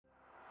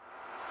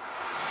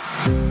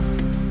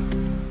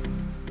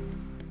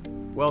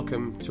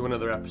Welcome to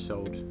another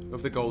episode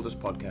of the Golders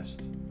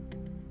podcast.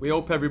 We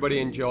hope everybody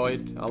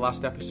enjoyed our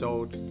last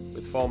episode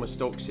with former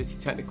Stoke City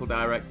Technical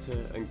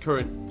Director and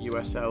current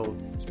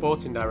USL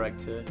Sporting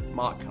Director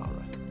Mark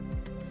Carra.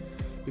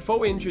 Before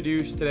we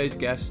introduce today's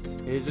guest,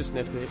 here's a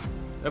snippet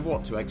of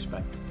what to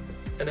expect.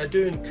 And I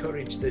do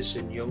encourage this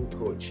in young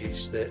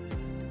coaches, that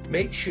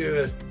make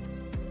sure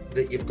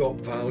that you've got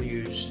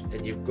values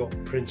and you've got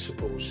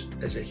principles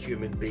as a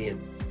human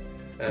being.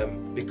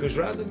 Because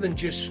rather than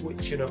just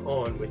switching it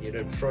on when you're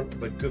in front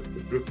of a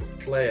group of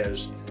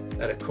players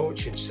at a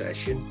coaching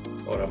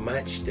session or a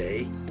match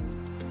day,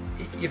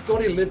 you've got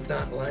to live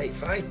that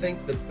life. I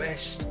think the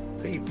best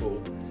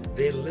people,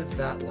 they live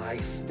that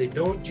life. They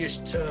don't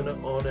just turn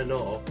it on and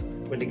off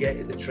when they get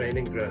to the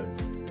training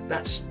ground.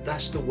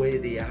 That's the way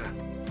they are.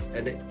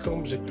 And it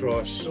comes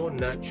across so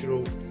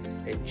natural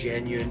and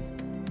genuine,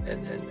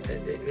 and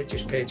it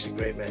just paints a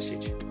great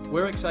message.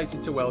 We're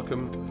excited to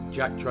welcome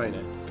Jack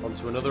Trainer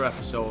onto another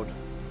episode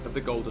of the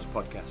Golders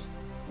podcast.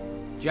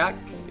 Jack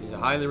is a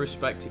highly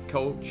respected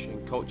coach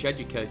and coach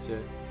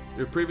educator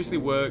who previously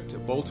worked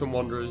at Bolton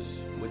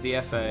Wanderers with the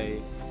FA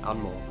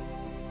and more.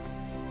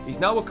 He's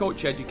now a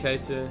coach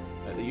educator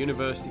at the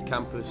university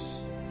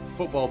campus of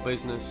football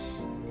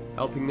business,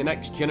 helping the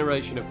next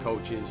generation of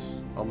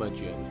coaches on their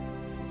journey.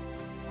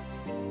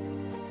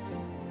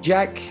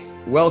 Jack,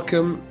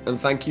 welcome and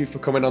thank you for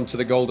coming on to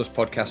the Golders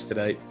podcast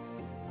today.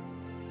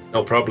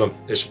 No problem.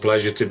 It's a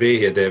pleasure to be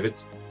here, David.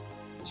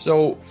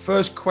 So,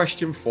 first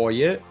question for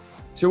you.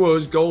 To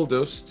us, Gold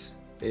Dust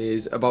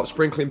is about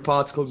sprinkling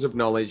particles of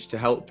knowledge to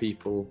help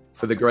people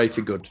for the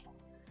greater good.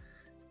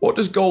 What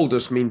does Gold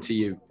Dust mean to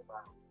you?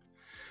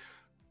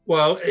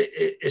 Well,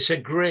 it's a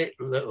great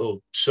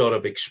little sort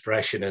of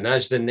expression. And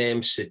as the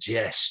name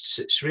suggests,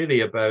 it's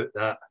really about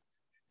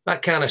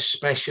that kind of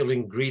special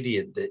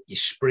ingredient that you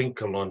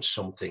sprinkle on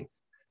something.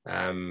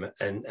 And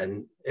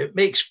it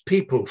makes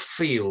people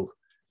feel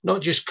not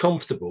just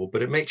comfortable,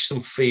 but it makes them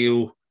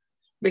feel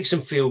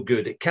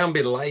good. It can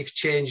be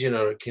life-changing,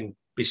 or it can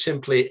be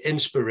simply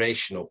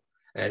inspirational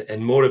and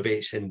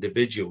motivates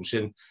individuals.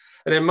 And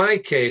in my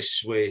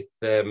case, with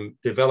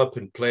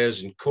developing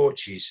players and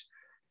coaches,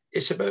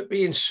 it's about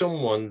being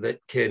someone that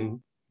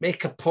can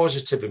make a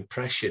positive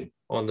impression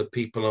on the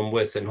people I'm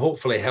with and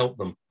hopefully help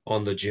them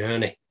on the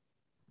journey.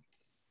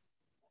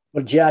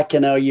 Well, Jack, I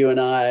know you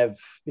and I have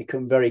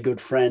become very good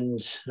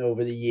friends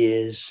over the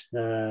years.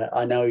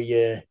 I know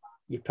your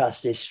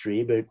past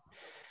history, but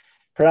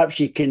perhaps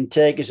you can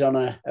take us on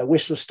a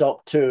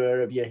whistle-stop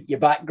tour of your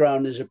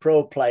background as a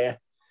pro player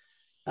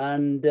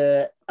and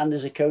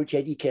as a coach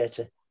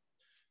educator.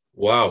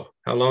 Wow,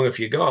 how long have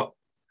you got?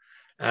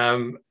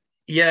 I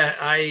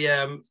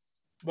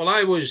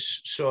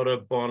was sort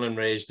of born and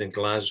raised in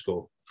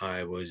Glasgow.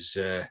 My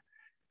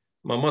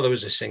mother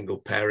was a single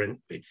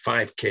parent. We had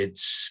 5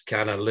 kids,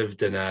 kind of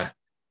lived in a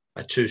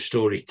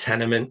 2-story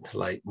tenement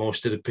like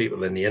most of the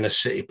people in the inner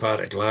city part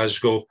of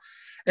Glasgow.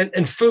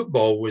 And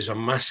football was a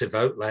massive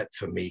outlet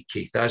for me,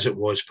 Keith, as it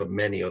was for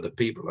many other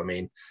people. I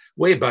mean,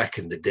 way back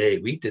in the day,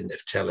 we didn't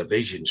have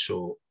television,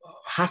 so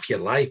half your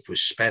life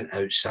was spent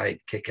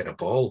outside kicking a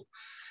ball,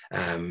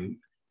 in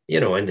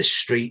the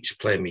streets,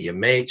 playing with your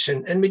mates,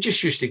 and we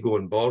just used to go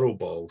and borrow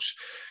balls.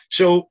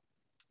 So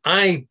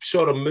I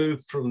sort of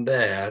moved from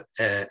there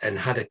and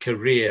had a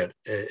career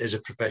as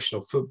a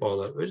professional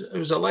footballer. It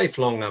was a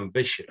lifelong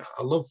ambition.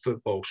 I love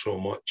football so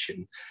much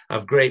and I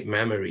have great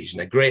memories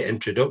and a great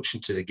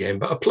introduction to the game.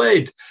 But I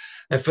played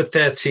for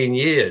 13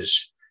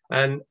 years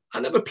and I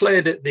never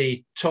played at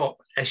the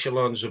top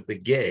echelons of the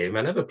game.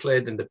 I never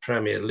played in the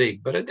Premier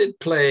League, but I did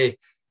play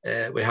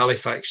with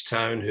Halifax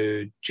Town,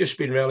 who'd just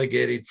been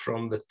relegated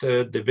from the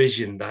 3rd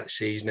division that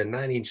season in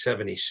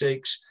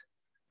 1976.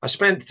 I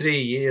spent 3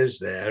 years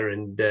there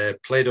and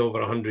played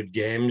over 100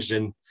 games,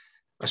 and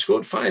I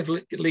scored 5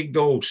 league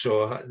goals,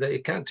 so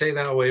you can't take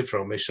that away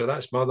from me. So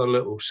that's my other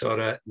little sort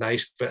of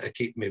nice bit of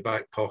keeping my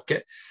back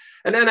pocket.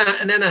 And then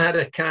I had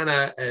a kind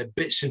of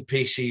bits and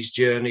pieces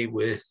journey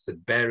with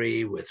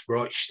Bury, with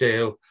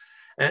Rochdale,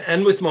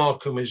 and with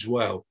Morecambe as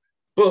well.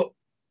 But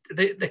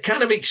the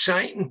kind of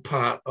exciting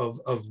part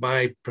of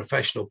my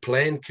professional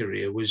playing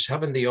career was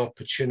having the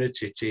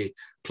opportunity to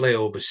play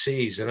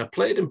overseas. And I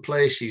played in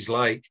places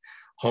like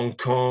Hong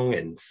Kong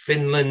and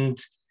Finland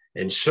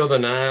and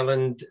Southern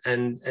Ireland,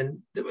 and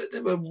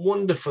there were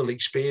wonderful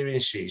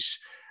experiences.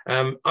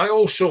 I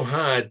also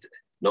had,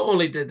 not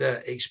only did I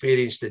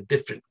experience the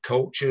different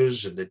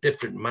cultures and the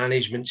different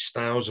management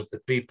styles of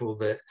the people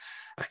that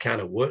I kind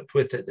of worked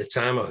with at the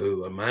time, or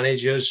who were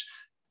managers,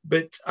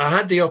 but I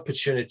had the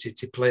opportunity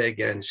to play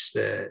against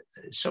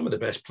some of the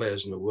best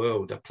players in the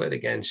world. I played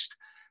against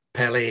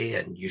Pele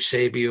and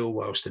Eusebio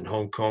whilst in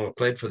Hong Kong. I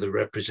played for the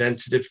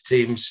representative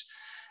teams.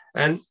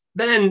 And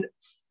then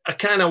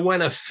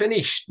when I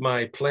finished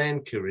my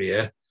playing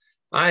career,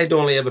 I'd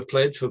only ever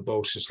played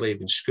football since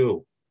leaving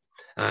school.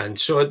 And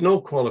so I had no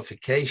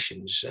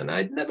qualifications and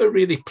I'd never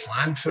really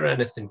planned for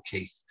anything,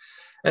 Keith.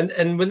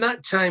 And when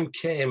that time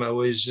came, I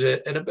was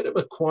in a bit of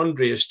a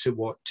quandary as to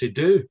what to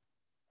do.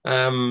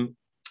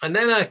 And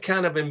then I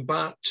kind of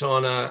embarked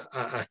on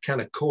a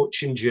kind of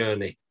coaching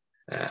journey.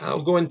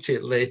 I'll go into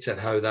it later,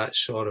 how that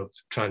sort of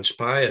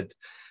transpired.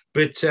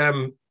 But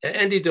it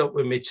ended up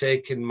with me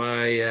taking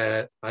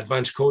my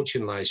advanced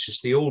coaching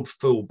license, the old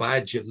full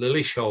badge at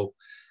Lillishall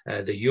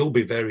that you'll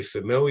be very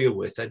familiar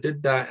with. I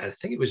did that, I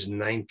think it was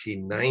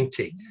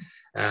 1990.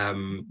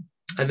 And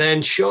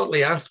then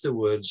shortly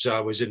afterwards, I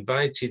was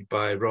invited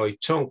by Roy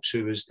Tonks,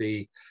 who was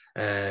the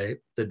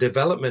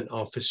development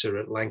officer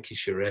at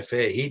Lancashire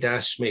FA. He'd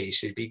asked me, he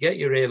said,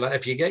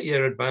 if you get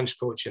your advanced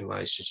coaching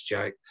license,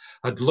 Jack,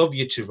 I'd love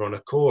you to run a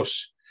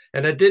course.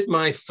 And I did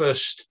my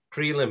first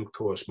prelim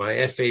course,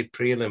 my FA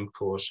prelim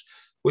course,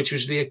 which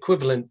was the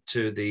equivalent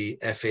to the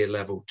FA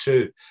level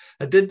 2.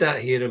 I did that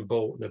here in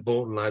Bolton, at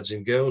Bolton Lads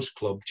and Girls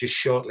Club, just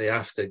shortly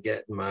after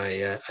getting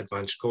my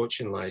advanced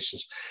coaching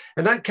license.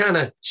 And that kind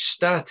of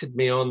started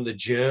me on the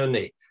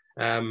journey.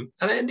 And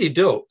I ended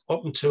up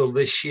until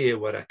this year,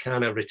 where I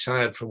kind of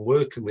retired from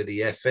working with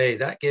the FA.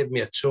 That gave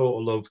me a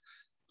total of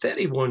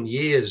 31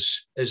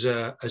 years as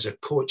a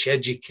coach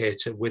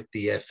educator with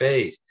the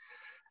FA.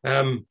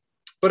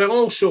 But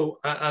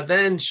I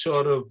then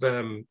sort of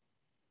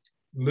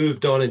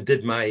moved on and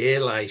did my A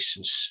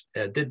license.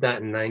 I did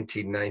that in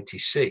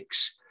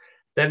 1996.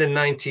 Then in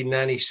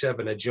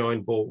 1997, I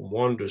joined Bolton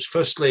Wanderers,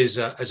 firstly as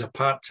a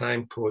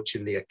part-time coach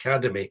in the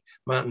academy.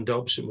 Martin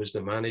Dobson was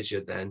the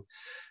manager then.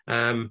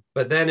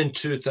 But then in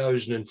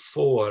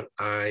 2004,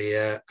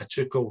 I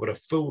took over a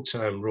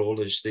full-time role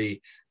as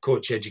the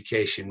coach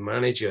education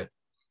manager.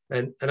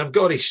 And I've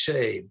got to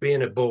say,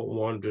 being at Bolton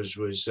Wanderers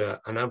was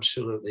an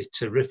absolutely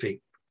terrific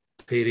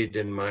period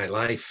in my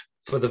life.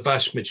 For the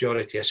vast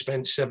majority, I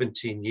spent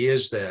 17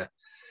 years there.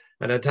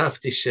 And I'd have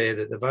to say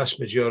that the vast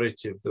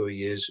majority of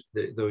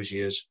those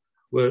years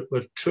were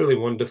truly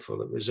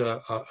wonderful. It was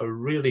a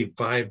really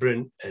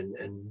vibrant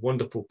and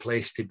wonderful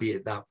place to be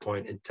at that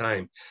point in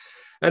time.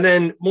 And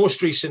then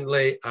most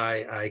recently,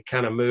 I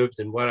kind of moved,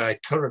 and where I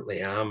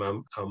currently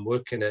am, I'm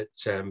working at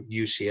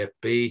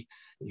UCFB,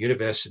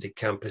 University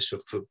Campus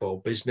of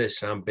Football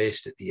Business. I'm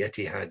based at the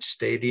Etihad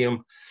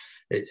Stadium.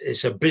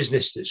 It's a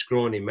business that's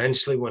grown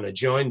immensely. When I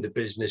joined the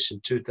business in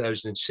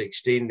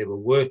 2016, they were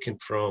working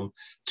from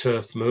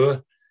Turf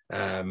Moor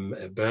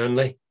at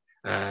Burnley.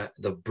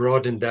 They've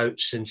broadened out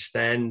since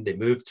then. They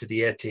moved to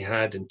the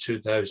Etihad in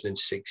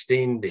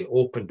 2016. They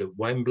opened at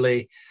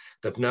Wembley.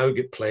 They've now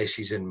got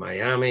places in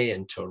Miami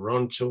and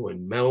Toronto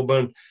and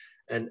Melbourne.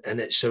 And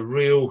it's a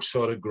real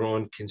sort of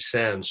growing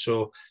concern.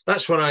 So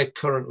that's where I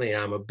currently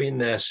am. I've been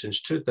there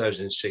since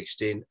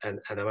 2016 and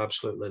I'm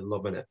absolutely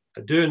loving it.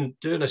 I'm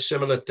doing a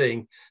similar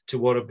thing to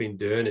what I've been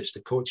doing. It's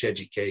the coach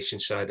education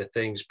side of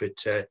things,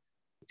 but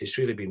it's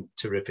really been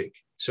terrific.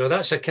 So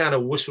that's a kind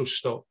of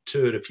whistle-stop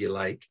tour, if you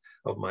like,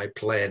 of my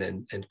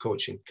playing and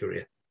coaching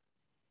career.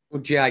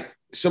 Well, Jack,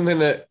 something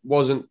that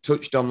wasn't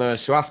touched on there.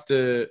 So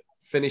after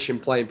finishing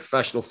playing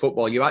professional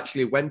football, you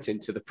actually went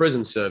into the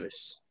prison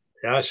service.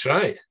 Yeah, that's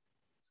right.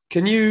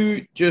 Can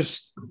you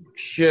just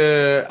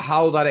share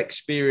how that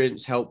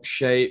experience helped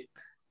shape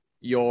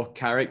your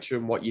character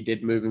and what you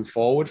did moving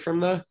forward from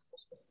there?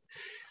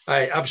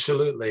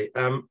 Absolutely.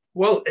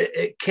 Well,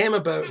 it came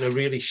about in a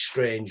really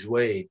strange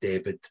way,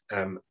 David.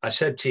 I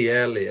said to you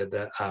earlier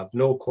that I have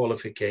no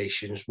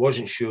qualifications,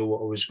 wasn't sure what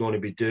I was going to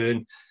be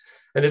doing.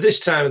 And at this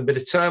time, by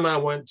the time I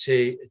went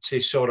to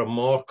sort of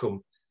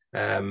Morecambe,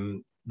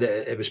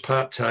 it was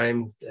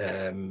part-time,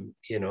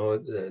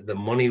 the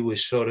money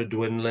was sort of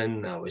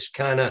dwindling. I was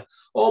kind of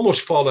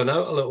almost falling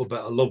out a little bit.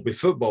 I loved my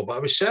football, but I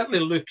was certainly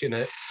looking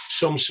at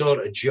some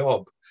sort of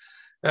job.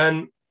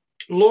 And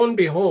lo and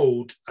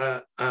behold,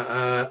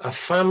 a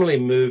family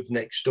moved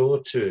next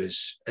door to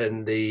us,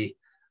 and a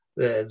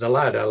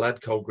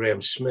lad called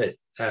Graham Smith,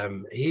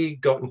 he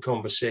got in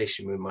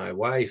conversation with my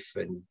wife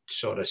and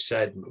sort of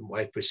said, my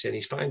wife was saying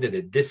he's finding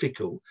it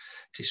difficult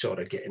to sort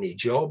of get any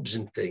jobs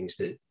and things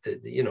that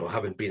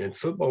haven't been in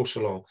football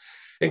so long.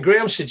 And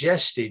Graham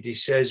suggested, he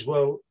says,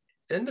 well,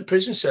 in the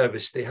prison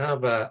service, they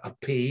have a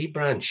PE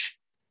branch.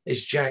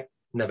 Is Jack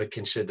never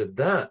considered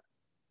that?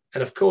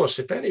 And of course,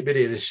 if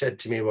anybody had said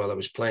to me while I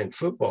was playing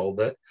football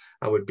that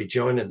I would be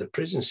joining the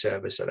prison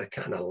service, I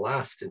kind of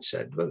laughed and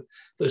said, well,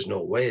 there's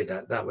no way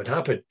that would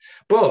happen.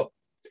 But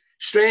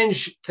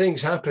strange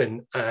things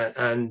happen,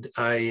 and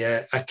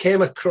I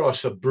came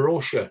across a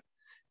brochure.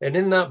 And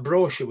in that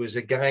brochure was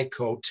a guy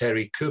called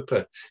Terry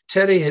Cooper.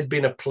 Terry had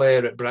been a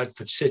player at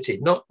Bradford City,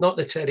 not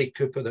the Terry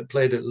Cooper that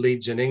played at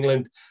Leeds in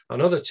England,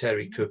 another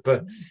Terry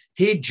Cooper.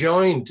 He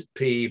joined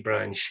PE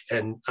branch,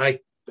 and I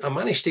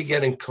managed to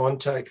get in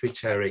contact with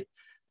Terry,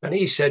 and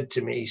he said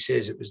to me, he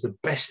says it was the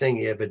best thing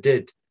he ever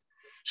did.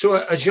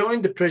 So I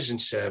joined the prison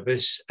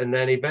service and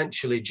then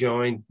eventually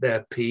joined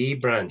their PE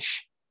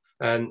branch.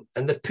 And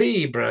the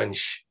PE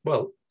branch,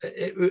 well,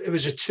 it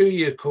was a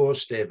 2-year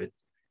course, David,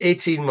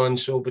 18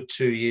 months over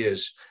 2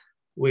 years.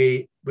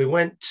 We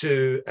went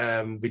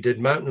to, we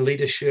did mountain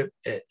leadership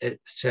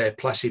at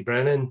Plassey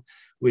Brennan.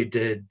 We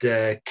did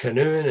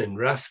canoeing and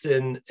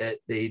rafting at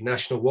the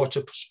National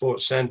Water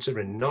Sports Centre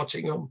in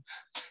Nottingham,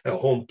 at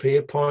Home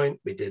Pier Point.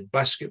 We did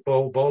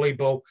basketball,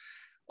 volleyball,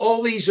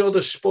 all these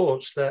other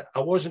sports that I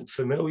wasn't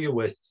familiar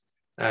with,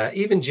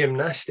 even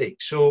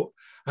gymnastics. So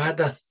I had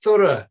a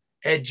thorough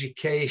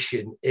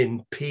education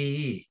in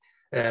PE,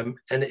 and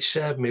it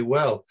served me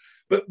well.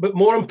 But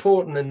more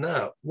important than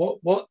that,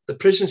 what the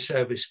prison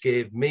service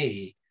gave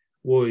me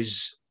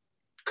was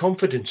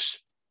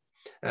confidence.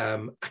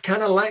 I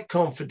kind of lacked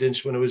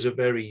confidence when I was a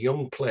very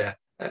young player.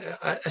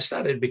 I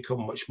started to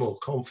become much more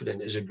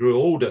confident as I grew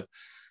older.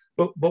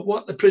 But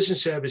what the prison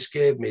service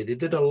gave me, they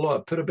did a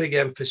lot, put a big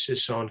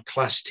emphasis on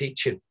class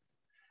teaching.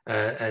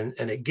 And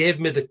it gave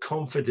me the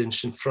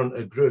confidence in front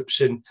of groups.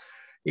 And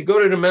you've got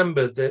to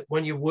remember that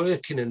when you're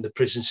working in the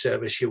prison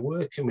service, you're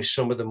working with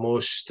some of the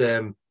most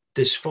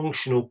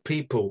dysfunctional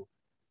people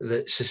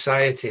that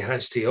society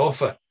has to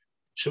offer.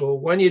 So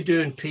when you're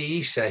doing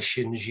PE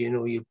sessions,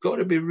 you've got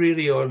to be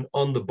really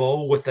on the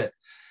ball with it.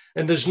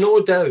 And there's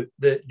no doubt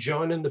that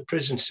joining the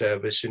prison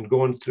service and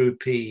going through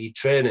PE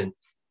training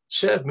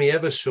served me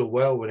ever so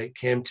well when it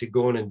came to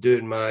going and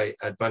doing my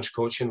advanced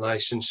coaching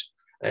license,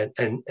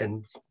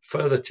 and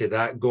further to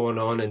that, going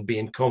on and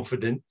being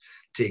confident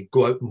to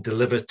go out and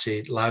deliver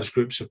to large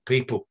groups of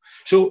people.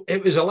 So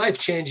it was a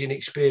life-changing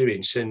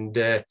experience, and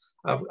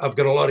I've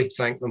got a lot to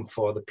thank them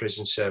for, the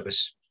prison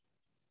service.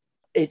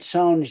 It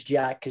sounds,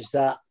 Jack, as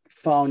that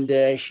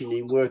foundation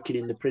in working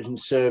in the prison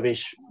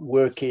service,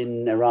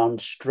 working around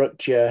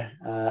structure,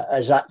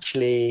 has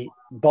actually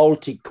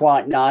bolted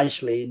quite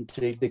nicely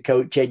into the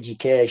coach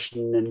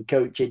education and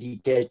coach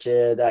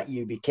educator that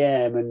you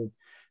became,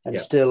 and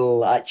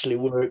still actually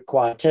work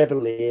quite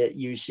heavily at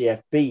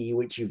UCFB,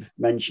 which you've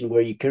mentioned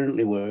where you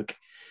currently work.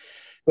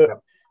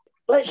 But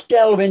let's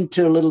delve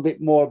into a little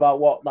bit more about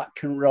what that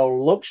current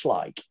role looks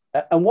like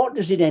and what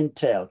does it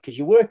entail, because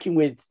you're working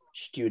with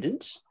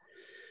students.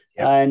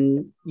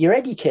 And you're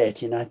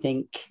educating. I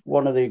think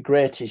one of the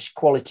greatest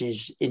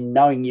qualities in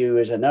knowing you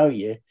as I know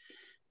you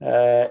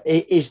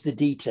is the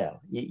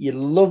detail. You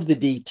love the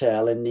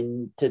detail. And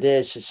in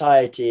today's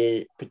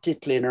society,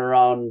 particularly in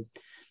around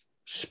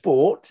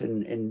sport,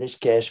 and in this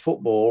case,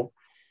 football.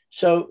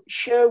 So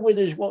share with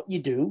us what you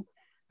do.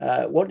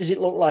 What does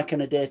it look like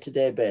on a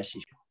day-to-day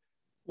basis?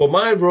 Well,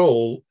 my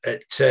role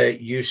at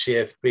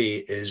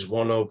UCFB is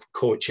one of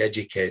coach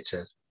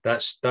educator.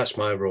 That's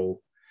my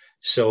role.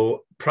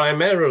 So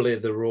primarily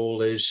the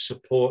role is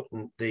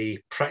supporting the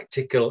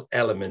practical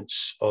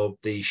elements of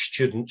the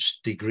students'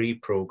 degree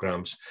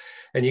programs.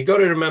 And you've got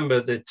to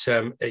remember that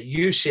at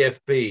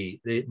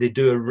UCFB, they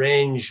do a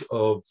range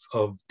of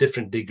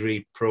different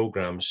degree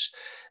programs,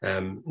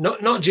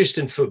 not just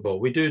in football.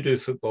 We do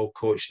football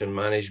coaching and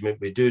management.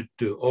 We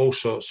do all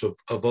sorts of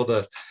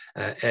other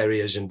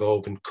areas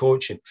involving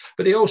coaching,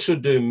 but they also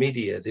do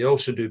media. They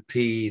also do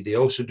PE. They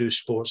also do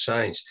sports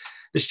science.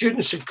 The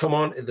students that come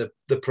onto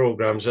the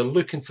programs are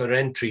looking for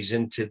entries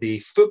into the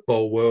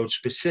football world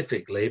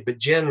specifically, but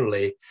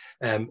generally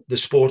the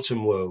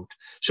sporting world.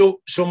 So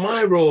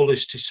my role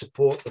is to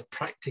support the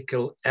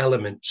practical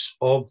elements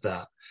of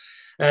that.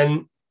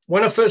 And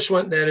when I first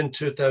went there in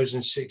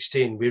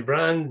 2016, we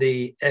ran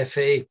the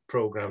FA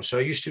program. So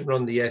I used to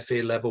run the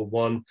FA level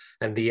 1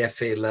 and the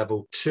FA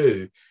level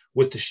 2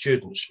 with the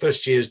students.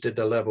 First years did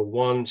a level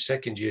 1,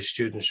 second year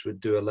students would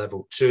do a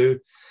level 2.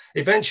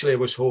 Eventually I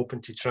was hoping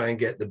to try and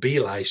get the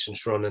B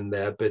license running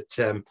there, but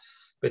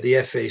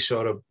the FA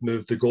sort of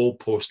moved the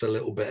goalpost a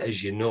little bit,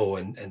 as you know,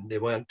 and they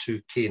weren't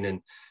too keen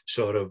in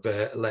sort of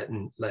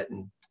letting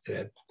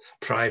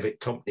private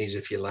companies,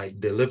 if you like,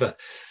 deliver.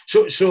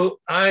 So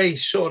I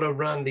sort of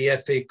ran the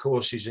FA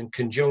courses in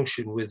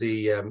conjunction with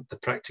the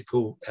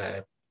practical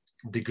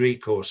degree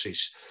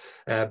courses.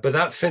 But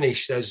that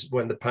finished as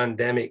when the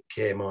pandemic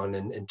came on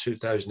in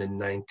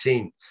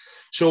 2019.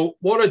 So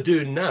what I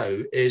do now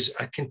is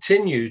I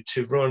continue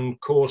to run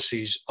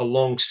courses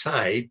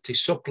alongside to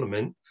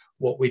supplement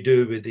what we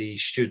do with the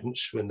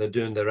students when they're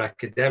doing their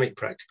academic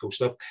practical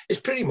stuff. It's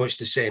pretty much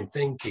the same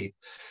thing, Keith.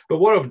 But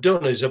what I've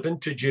done is I've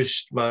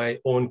introduced my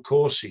own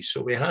courses.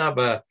 So we have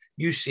a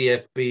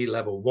UCFB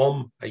level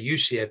 1, a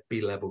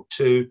UCFB level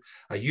 2,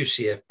 a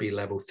UCFB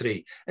level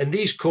 3. And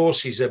these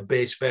courses are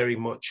based very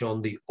much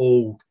on the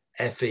old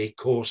FA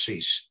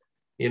courses,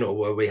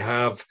 where we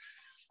have,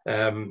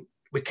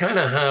 we kind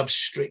of have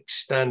strict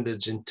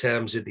standards in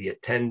terms of the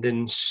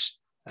attendance.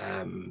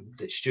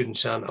 The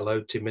students aren't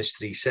allowed to miss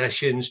 3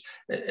 sessions.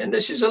 And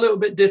this is a little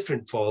bit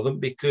different for them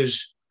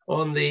because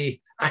on the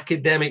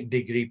academic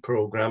degree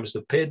programs,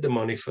 they paid the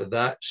money for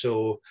that.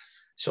 So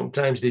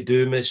sometimes they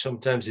do miss,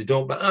 sometimes they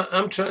don't. But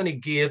I'm trying to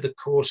gear the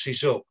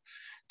courses up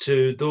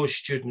to those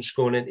students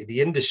going into the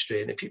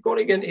industry. And if you're going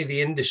to get into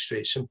the industry,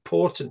 it's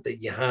important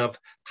that you have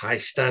high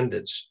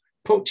standards.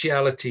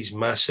 Punctuality is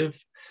massive.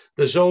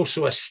 There's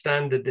also a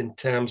standard in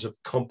terms of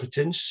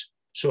competence.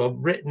 So I've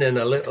written in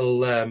a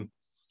little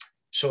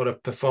sort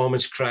of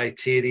performance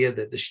criteria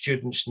that the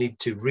students need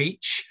to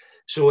reach.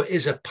 So it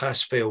is a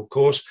pass-fail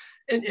course.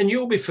 And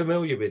you'll be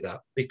familiar with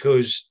that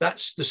because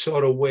that's the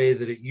sort of way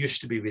that it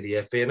used to be with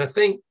the FA. And I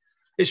think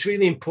it's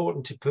really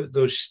important to put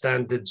those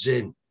standards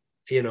in,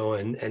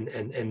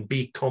 and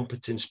be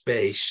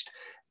competence-based.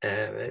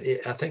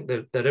 I think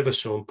they're ever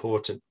so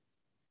important.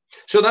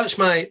 So that's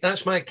my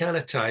kind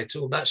of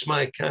title. That's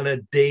my kind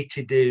of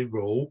day-to-day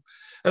role,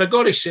 and I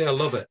got to say I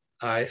love it.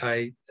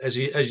 As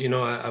you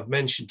know, I've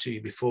mentioned to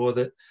you before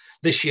that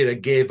this year I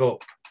gave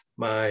up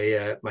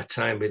my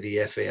time with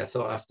the FA. I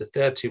thought after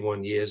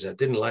 31 years, I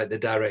didn't like the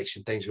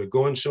direction things were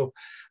going. So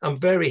I'm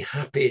very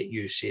happy at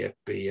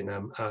UCFB,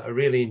 and I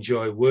really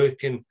enjoy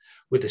working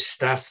with the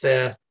staff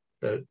there.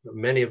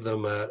 Many of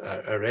them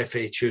are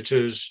FA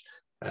tutors,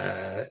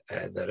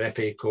 they're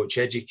FA coach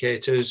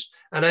educators,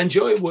 and I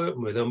enjoy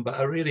working with them, but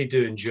I really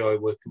do enjoy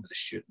working with the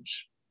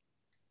students.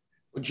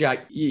 Well,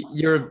 Jack,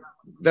 you're a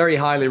very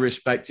highly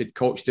respected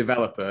coach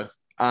developer.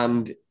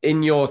 And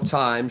in your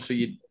time, so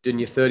you've done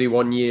your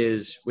 31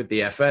 years with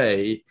the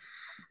FA,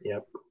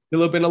 yep,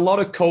 there'll have been a lot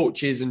of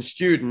coaches and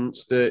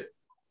students that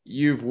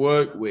you've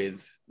worked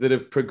with that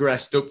have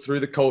progressed up through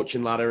the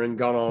coaching ladder and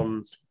gone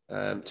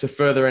on to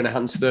further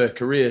enhance their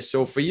career.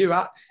 So for you,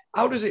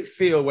 how does it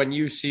feel when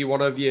you see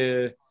one of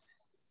your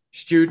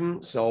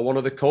students or one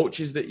of the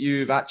coaches that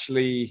you've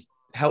actually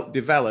helped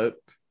develop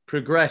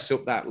progress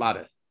up that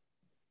ladder?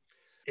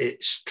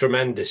 It's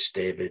tremendous,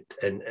 David.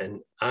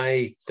 And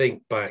I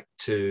think back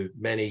to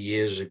many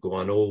years ago,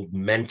 an old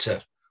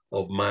mentor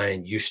of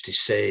mine used to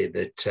say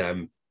that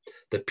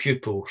the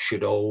pupil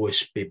should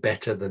always be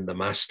better than the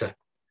master.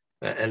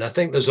 And I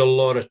think there's a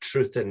lot of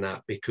truth in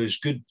that, because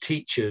good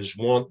teachers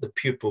want the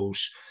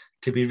pupils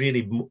to be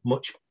really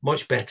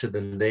much better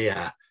than they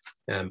are.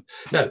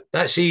 Now,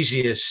 that's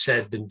easier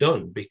said than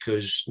done,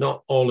 because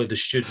not all of the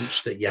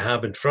students that you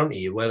have in front of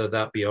you, whether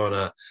that be on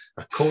a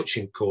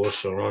coaching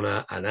course or on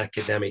an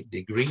academic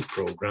degree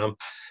program,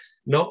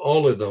 not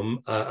all of them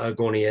are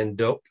going to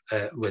end up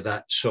with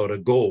that sort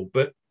of goal.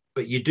 But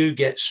you do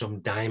get some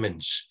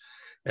diamonds.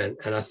 And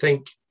I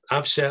think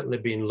I've certainly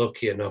been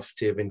lucky enough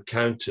to have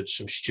encountered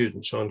some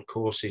students on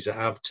courses that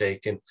I've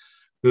taken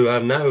who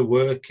are now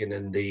working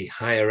in the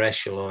higher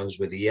echelons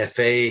with the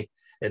FA,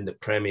 in the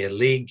Premier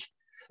League.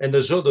 And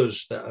there's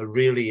others that are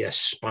really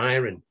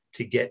aspiring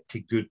to get to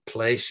good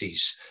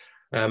places.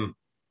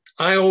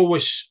 I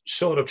always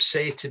sort of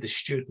say to the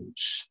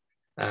students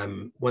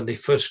when they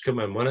first come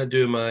in, when I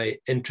do my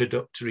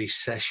introductory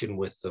session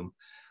with them,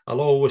 I'll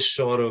always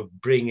sort of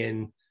bring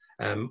in,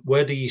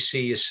 where do you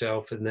see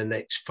yourself in the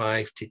next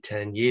 5 to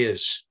 10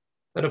 years?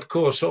 And of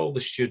course, all the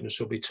students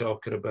will be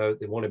talking about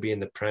they want to be in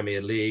the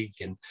Premier League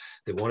and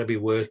they want to be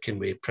working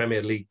with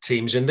Premier League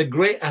teams, and the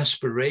great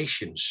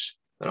aspirations.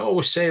 And I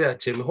always say that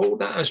to them, hold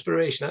that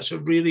aspiration. That's a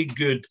really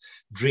good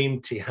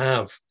dream to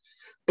have.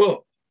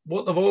 But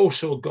what they've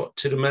also got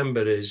to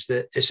remember is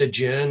that it's a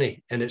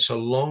journey, and it's a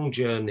long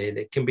journey, and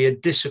it can be a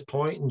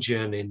disappointing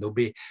journey, and there'll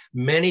be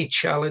many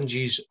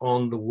challenges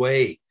on the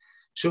way.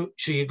 So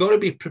you've got to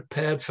be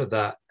prepared for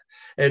that.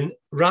 And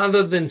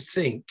rather than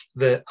think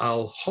that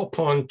I'll hop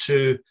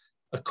onto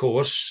a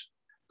course,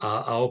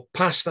 I'll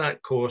pass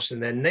that course,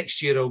 and then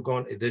next year I'll go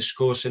on to this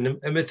course. And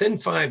within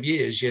 5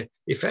 years, you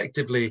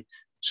effectively...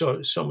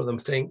 So some of them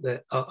think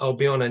that I'll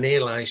be on an A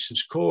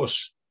license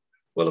course.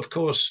 Well, of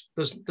course,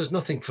 there's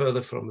nothing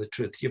further from the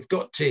truth. You've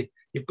got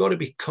to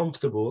be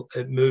comfortable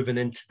at moving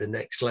into the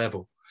next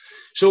level.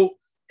 So,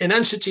 in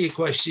answer to your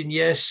question,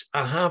 yes,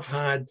 I have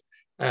had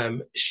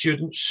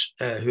students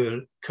who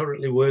are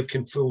currently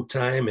working full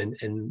time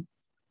in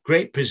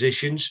great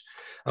positions.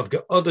 I've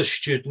got other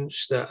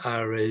students that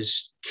are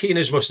as keen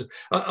as mustard.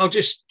 I'll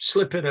just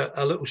slip in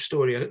a little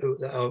story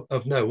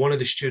of now. One of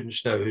the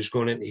students now who's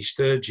going into his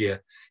third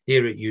year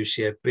here at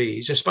UCFB,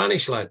 he's a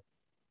Spanish lad,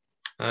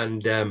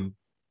 and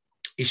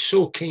he's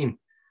so keen.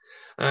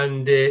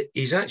 And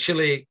he's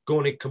actually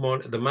going to come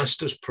on to the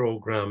master's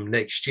program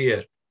next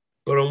year,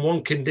 but on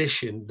one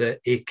condition, that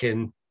he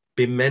can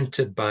be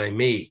mentored by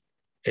me.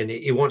 And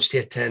he wants to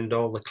attend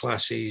all the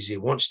classes. He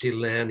wants to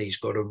learn. He's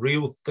got a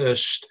real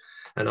thirst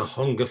and a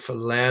hunger for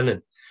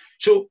learning.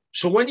 So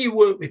when you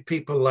work with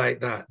people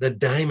like that, they're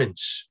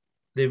diamonds.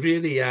 They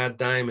really are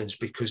diamonds,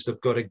 because they've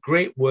got a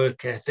great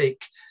work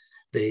ethic.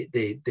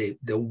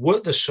 They'll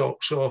work their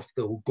socks off.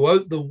 They'll go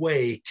out the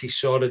way to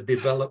sort of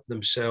develop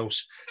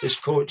themselves as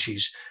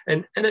coaches.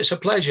 And it's a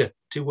pleasure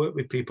to work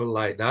with people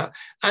like that,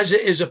 as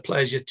it is a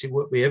pleasure to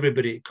work with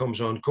everybody that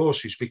comes on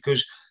courses,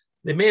 because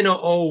they may not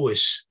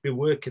always be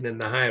working in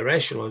the higher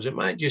echelons. It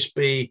might just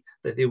be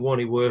that they want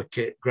to work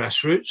at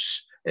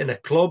grassroots in a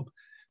club.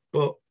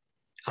 But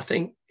I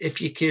think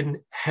if you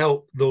can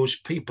help those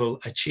people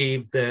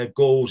achieve their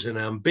goals and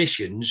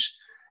ambitions,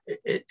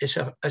 it's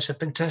a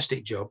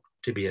fantastic job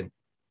to be in.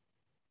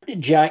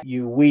 Jack,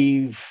 you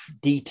weave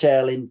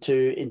detail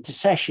into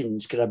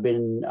sessions, because I've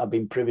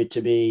been privy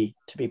to be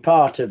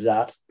part of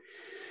that.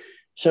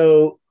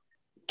 So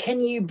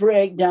can you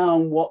break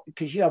down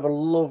because you have a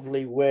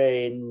lovely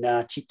way in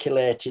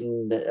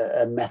articulating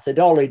a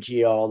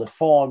methodology or the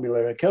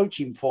formula, a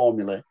coaching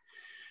formula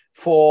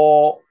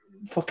for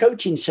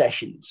coaching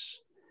sessions.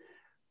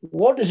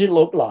 What does it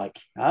look like?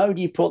 How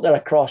do you put that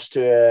across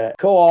to a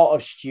cohort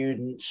of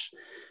students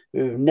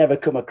who've never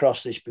come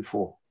across this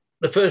before?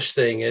 The first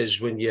thing is,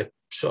 when you're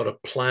sort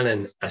of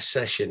planning a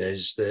session,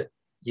 is that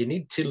you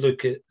need to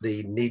look at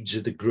the needs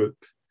of the group,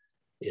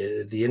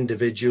 the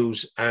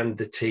individuals and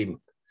the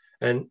team.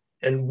 And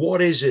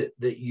what is it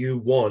that you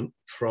want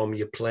from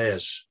your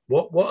players?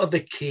 What are the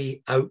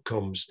key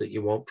outcomes that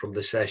you want from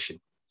the session?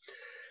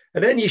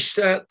 And then you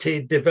start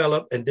to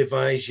develop and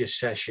devise your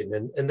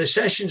session. And the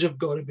sessions have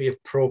got to be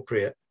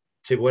appropriate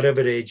to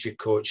whatever age you're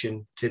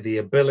coaching, to the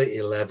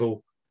ability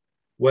level,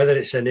 whether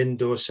it's an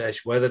indoor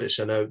session, whether it's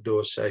an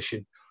outdoor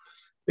session.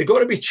 They've got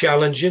to be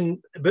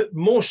challenging, but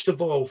most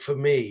of all for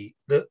me,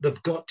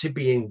 they've got to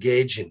be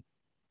engaging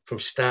from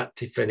start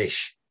to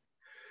finish.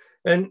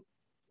 And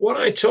what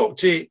I talk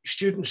to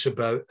students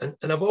about,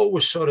 and I've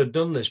always sort of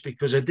done this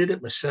because I did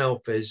it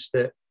myself, is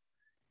that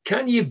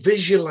can you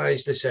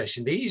visualize the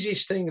session? The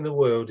easiest thing in the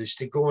world is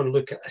to go and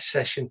look at a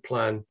session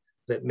plan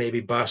that maybe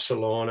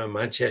Barcelona,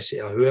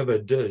 Manchester, or whoever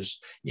does.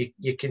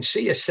 You can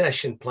see a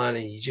session plan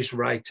and you just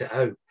write it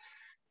out.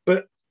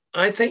 But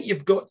I think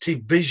you've got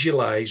to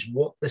visualize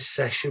what the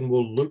session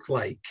will look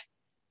like.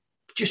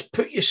 Just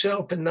put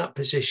yourself in that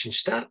position.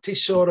 Start to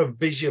sort of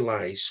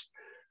visualize.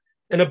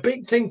 And a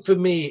big thing for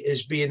me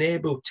is being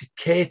able to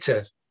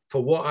cater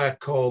for what I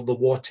call the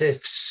what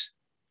ifs,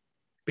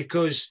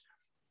 because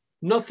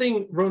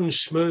nothing runs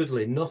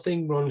smoothly,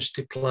 nothing runs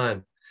to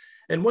plan.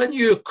 And when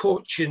you're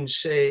coaching,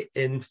 say,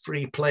 in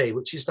free play,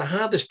 which is the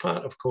hardest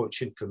part of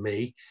coaching for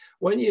me,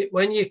 when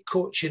you're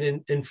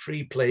coaching in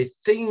free play,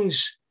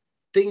 things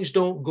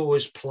don't go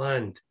as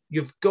planned.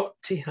 You've got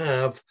to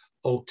have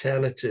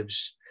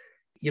alternatives.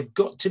 You've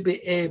got to be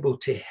able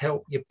to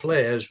help your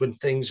players when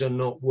things are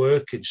not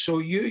working. So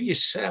you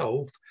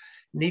yourself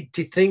need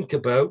to think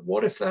about,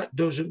 what if that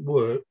doesn't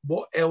work?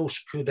 What else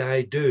could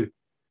I do?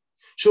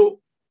 So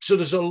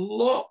there's a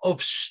lot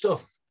of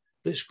stuff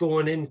that's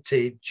going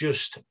into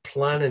just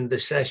planning the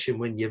session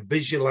when you're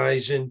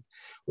visualizing,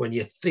 when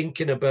you're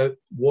thinking about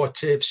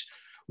what ifs,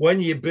 when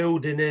you're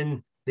building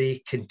in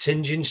the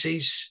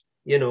contingencies,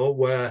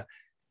 where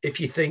if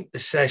you think the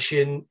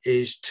session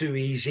is too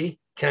easy,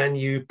 can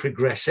you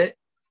progress it?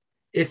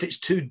 If it's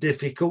too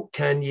difficult,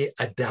 can you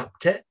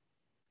adapt it?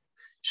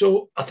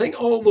 So I think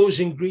all those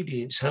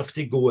ingredients have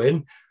to go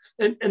in.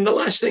 And the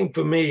last thing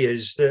for me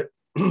is that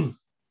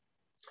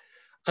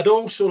I'd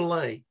also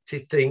like to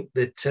think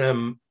that,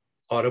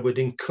 or I would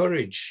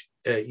encourage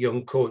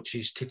young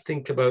coaches to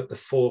think about the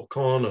four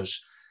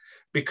corners,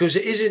 because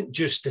it isn't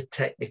just the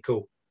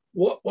technical.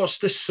 What's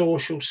the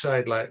social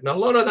side like? Now, a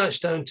lot of that's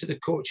down to the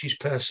coach's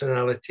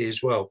personality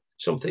as well,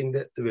 something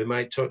that we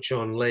might touch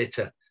on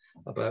later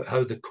about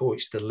how the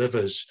coach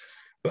delivers.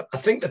 But I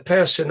think the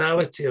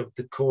personality of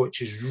the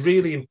coach is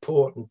really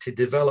important to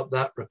develop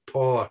that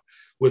rapport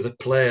with the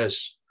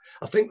players.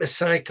 I think the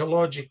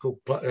psychological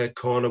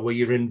corner, where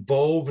you're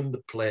involving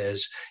the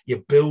players,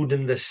 you're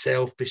building the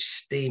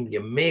self-esteem,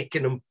 you're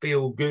making them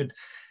feel good.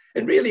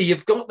 And really,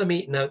 you've got them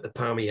eating out the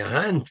palm of your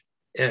hand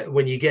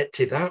when you get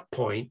to that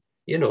point,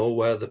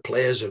 where the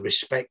players are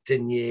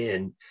respecting you.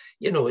 And,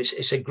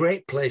 it's a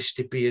great place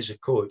to be as a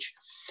coach.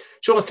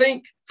 So I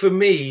think for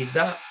me,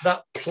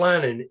 that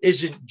planning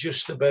isn't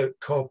just about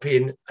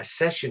copying a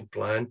session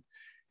plan.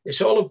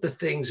 It's all of the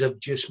things I've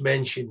just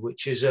mentioned,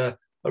 which is a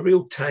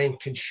real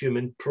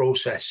time-consuming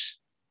process.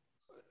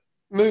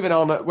 Moving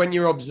on, when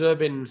you're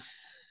observing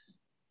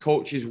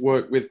coaches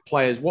work with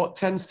players, what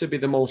tends to be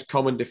the most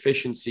common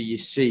deficiency you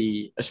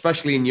see,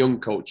 especially in young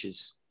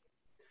coaches?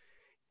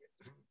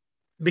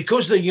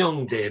 Because they're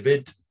young,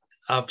 David,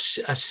 I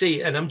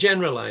see, and I'm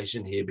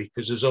generalizing here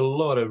because there's a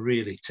lot of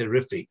really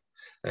terrific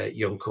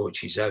young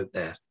coaches out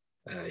there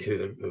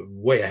who are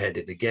way ahead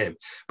of the game.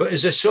 But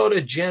as a sort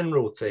of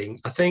general thing,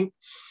 I think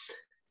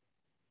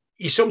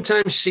you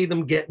sometimes see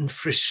them getting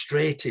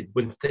frustrated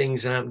when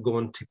things aren't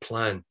going to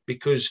plan,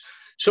 because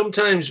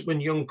sometimes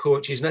when young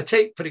coaches, and I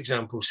take, for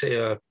example, say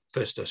our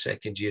first or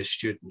second year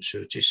students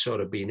who are just sort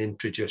of being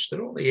introduced,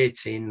 they're only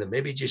 18, they're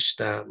maybe just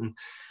starting,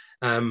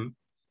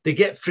 they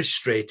get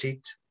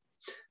frustrated.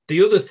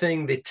 The other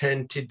thing they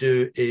tend to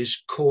do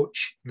is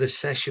coach the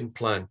session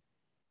plan.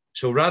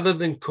 So rather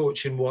than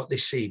coaching what they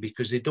see,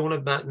 because they don't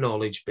have that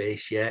knowledge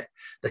base yet,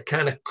 they're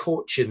kind of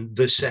coaching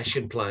the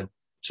session plan.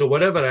 So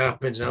whatever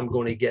happens, I'm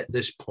going to get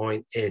this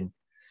point in.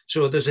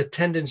 So there's a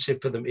tendency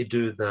for them to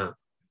do that.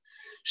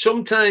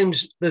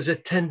 Sometimes there's a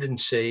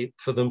tendency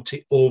for them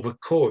to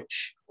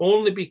overcoach,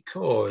 only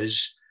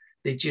because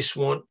they just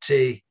want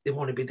to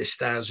be the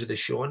stars of the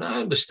show. And I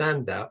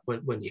understand that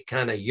when you're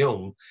kind of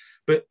young,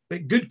 but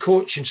good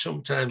coaching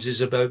sometimes is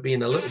about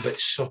being a little bit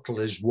subtle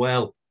as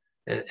well,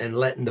 and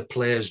letting the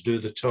players do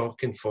the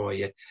talking for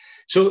you.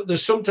 So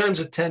there's sometimes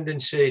a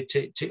tendency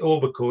to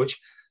overcoach.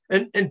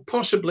 And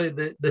possibly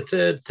the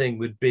third thing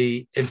would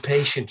be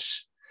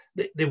impatience.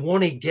 They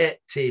want to get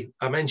to,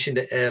 I mentioned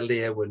it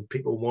earlier, when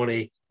people want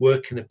to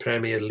work in the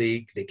Premier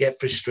League, they get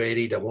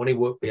frustrated. I want to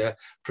work with a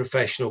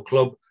professional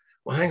club.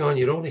 Well, hang on,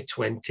 you're only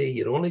 20.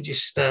 You're only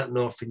just starting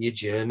off in your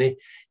journey.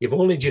 You've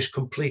only just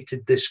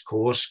completed this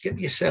course. Give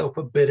yourself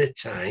a bit of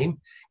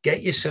time.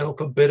 Get yourself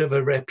a bit of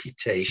a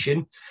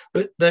reputation.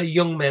 But they're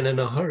young men in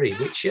a hurry,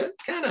 which are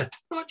kind of,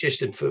 not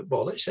just in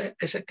football, it's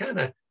a kind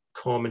of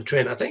common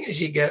trend. I think as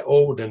you get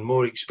older and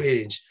more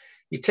experienced,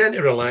 you tend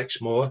to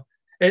relax more.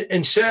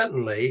 And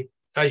certainly,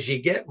 as you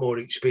get more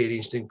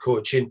experienced in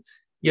coaching,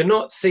 you're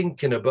not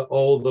thinking about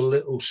all the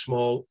little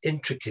small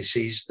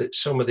intricacies that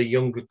some of the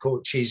younger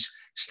coaches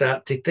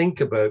start to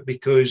think about,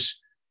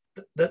 because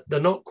they're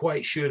not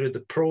quite sure of the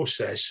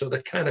process. So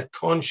they're kind of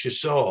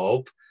conscious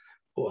of,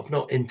 oh, I've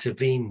not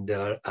intervened,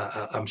 or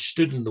I'm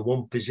stood in the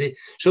one position.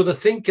 So they're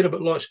thinking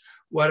about lots.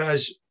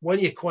 Whereas when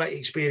you're quite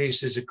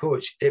experienced as a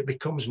coach, it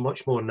becomes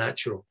much more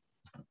natural.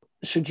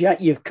 So,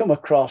 Jack, you've come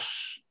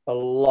across a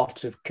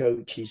lot of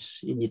coaches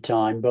in your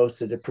time,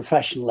 both at a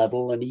professional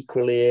level and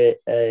equally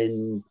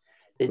in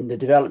the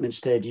development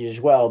stages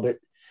as well. But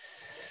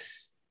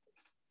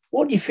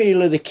what do you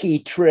feel are the key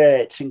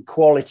traits and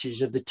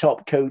qualities of the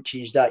top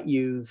coaches that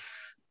you've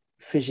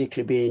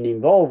physically been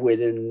involved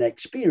with and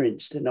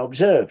experienced and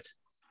observed?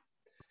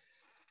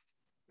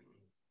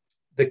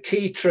 The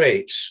key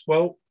traits,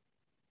 well,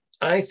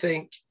 I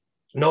think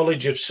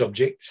knowledge of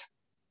subject.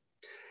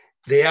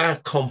 They are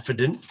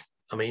confident.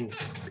 I mean,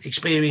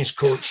 experienced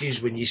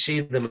coaches, when you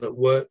see them at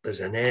work, there's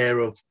an air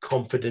of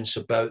confidence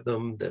about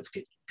them. They've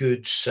got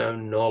good,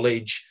 sound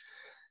knowledge.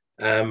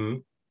 I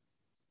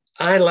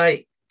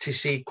like to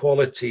see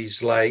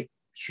qualities like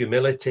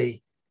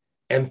humility,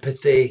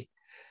 empathy,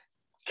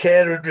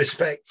 care and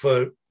respect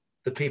for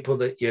the people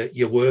that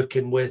you're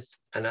working with.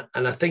 And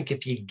I think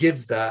if you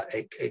give that,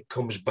 it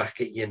comes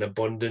back at you in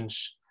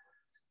abundance.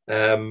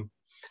 And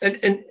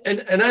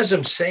as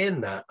I'm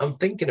saying that, I'm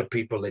thinking of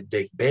people like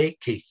Dick Bate,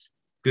 Keith,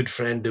 good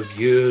friend of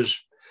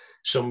yours,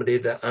 somebody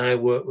that I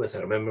work with. I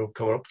remember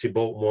coming up to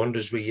Bolton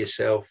Wanderers with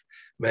yourself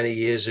many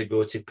years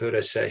ago to put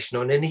a session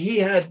on. And he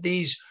had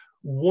these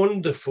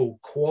wonderful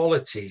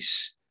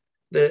qualities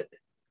that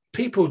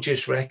people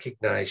just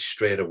recognize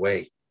straight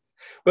away.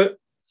 But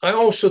I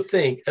also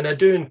think, and I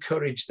do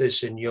encourage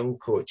this in young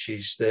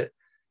coaches, that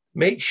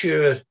make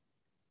sure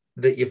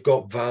that you've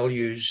got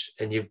values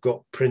and you've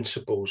got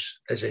principles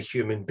as a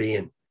human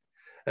being.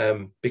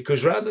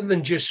 Because rather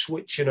than just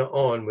switching it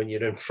on when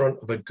you're in front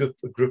of a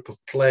group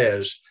of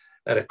players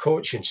at a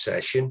coaching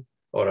session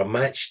or a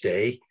match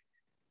day,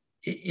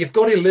 you've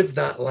got to live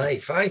that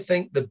life. I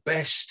think the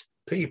best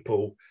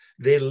people,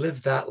 they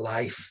live that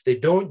life. They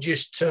don't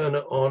just turn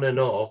it on and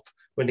off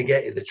when they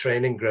get to the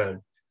training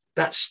ground.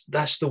 That's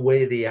the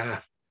way they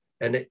are.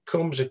 And it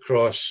comes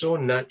across so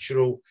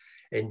natural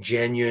and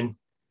genuine,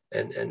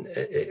 and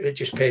it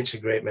just paints a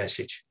great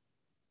message.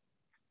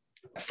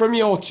 From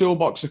your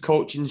toolbox of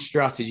coaching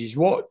strategies,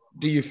 what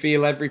do you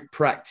feel every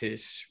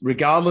practice,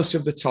 regardless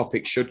of the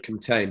topic, should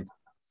contain?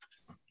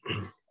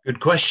 Good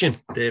question,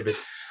 David.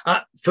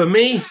 For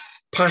me,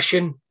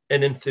 passion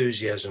and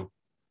enthusiasm.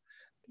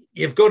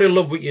 You've got to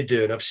love what you're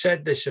doing. I've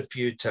said this a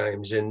few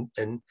times, and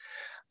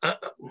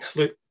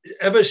look,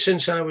 ever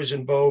since I was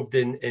involved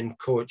in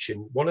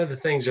coaching, one of the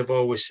things I've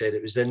always said,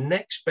 it was the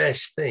next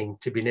best thing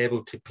to being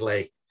able to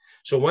play.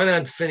 So when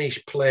I'd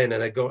finished playing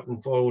and I got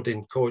involved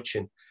in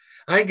coaching,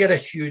 I get a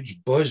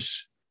huge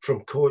buzz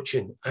from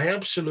coaching. I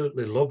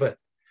absolutely love it.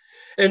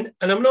 And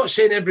I'm not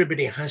saying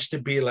everybody has to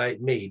be like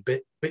me,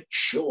 but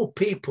show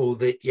people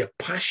that you're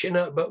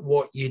passionate about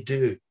what you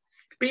do.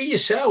 Be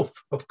yourself,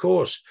 of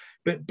course,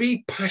 but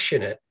be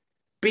passionate,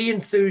 be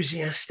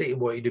enthusiastic in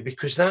what you do,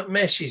 because that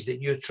message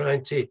that you're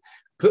trying to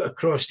put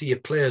across to your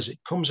players, it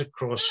comes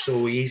across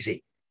so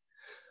easy.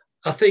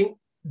 I think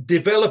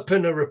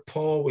developing a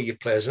rapport with your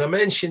players, and I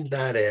mentioned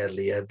that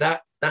earlier,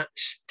 that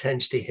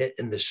tends to hit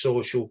in the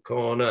social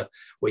corner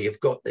where you've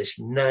got this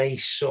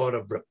nice sort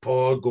of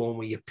rapport going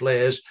with your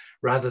players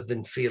rather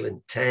than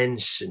feeling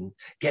tense and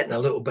getting a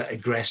little bit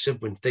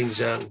aggressive when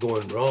things aren't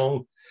going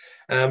wrong.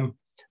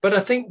 But I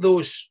think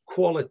those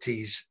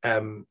qualities,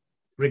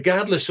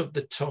 regardless of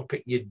the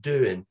topic you're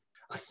doing,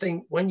 I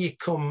think when you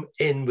come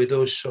in with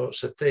those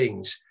sorts of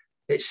things,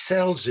 it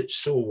sells it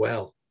so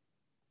well.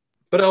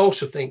 But I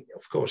also think,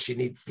 of course, you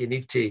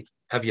need to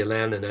have your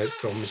learning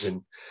outcomes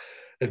and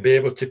be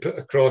able to put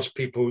across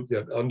people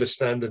the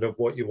understanding of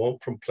what you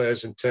want from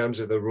players in terms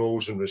of their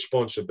roles and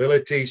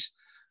responsibilities.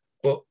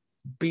 But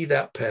be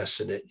that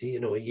person.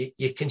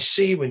 You can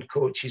see when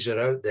coaches are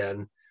out there,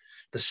 and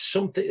there's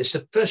something. It's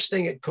the first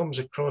thing that comes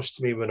across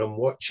to me when I'm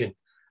watching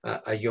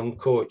a young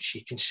coach.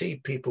 You can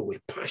see people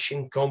with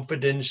passion,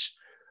 confidence.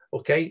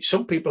 Okay,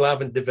 some people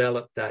haven't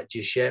developed that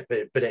just yet,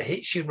 but it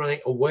hits you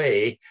right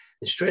away,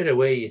 and straight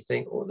away you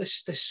think, oh,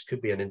 this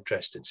could be an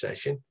interesting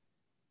session.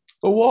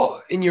 But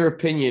what, in your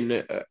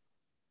opinion,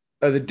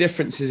 are the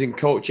differences in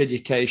coach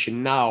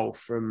education now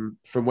from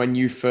when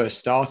you first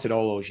started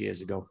all those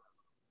years ago?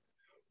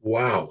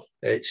 Wow,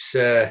 it's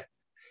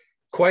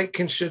quite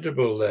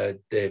considerable,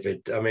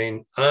 David. I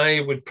mean,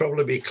 I would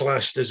probably be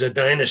classed as a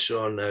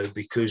dinosaur now,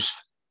 because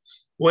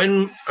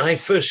when I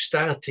first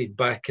started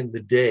back in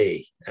the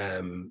day,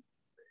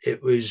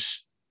 it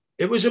was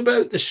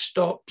about the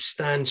stop,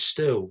 stand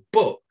still.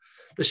 But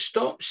the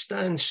stop,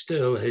 stand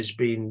still has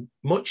been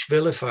much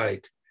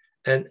vilified,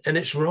 and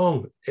it's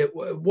wrong. It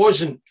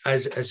wasn't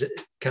as it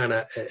kind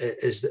of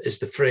as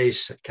the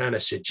phrase kind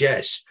of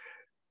suggests.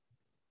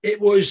 It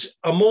was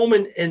a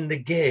moment in the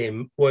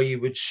game where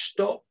you would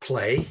stop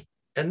play,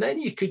 and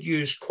then you could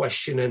use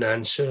question and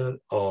answer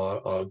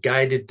or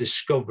guided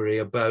discovery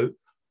about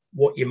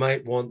what you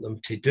might want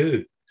them to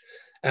do.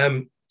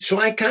 So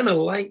I kind of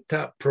liked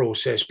that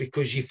process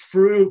because you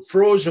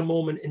froze a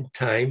moment in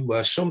time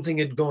where something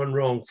had gone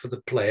wrong for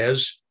the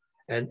players,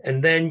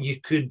 and then you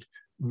could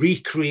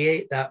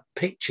recreate that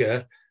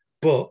picture,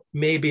 but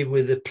maybe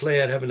with the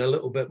player having a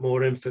little bit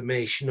more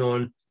information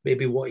on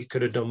maybe what he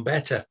could have done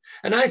better.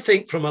 And I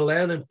think from a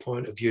learning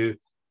point of view,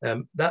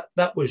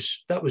 that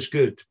was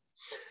good.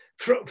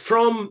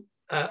 From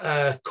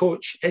a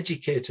coach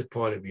educator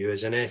point of view,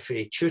 as an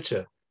FA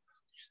tutor,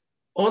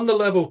 on the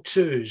level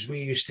twos,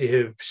 we used to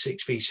have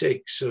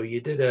 6v6. So you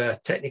did a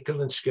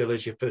technical and skill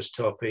as your first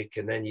topic,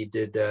 and then you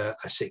did a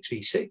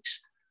 6v6.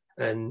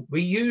 And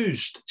we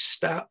used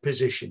start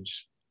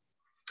positions.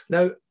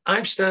 Now,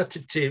 I've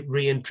started to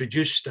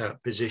reintroduce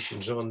start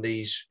positions on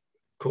these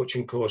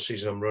coaching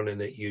courses I'm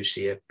running at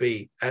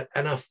UCFB,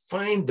 and I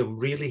find them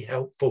really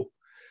helpful.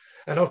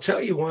 And I'll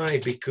tell you why,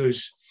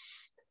 because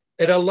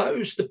it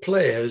allows the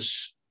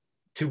players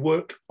to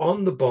work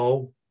on the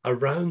ball,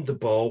 around the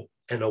ball,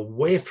 and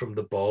away from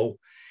the ball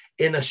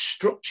in a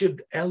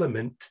structured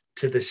element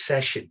to the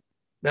session.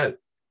 Now,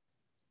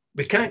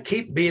 we can't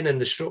keep being in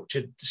the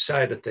structured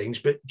side of things,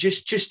 but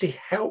just to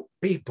help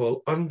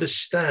people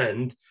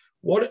understand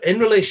what, in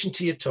relation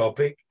to your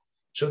topic,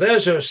 so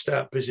there's our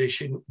start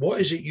position.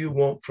 What is it you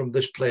want from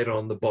this player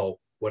on the ball,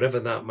 whatever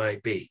that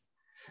might be?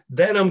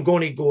 Then I'm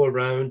going to go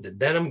around, and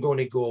then I'm going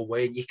to go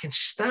away. And you can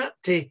start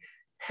to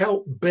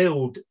help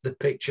build the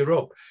picture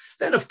up.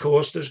 Then, of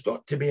course, there's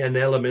got to be an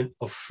element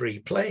of free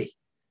play,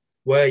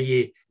 where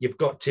you've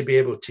got to be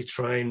able to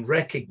try and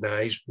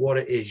recognize what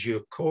it is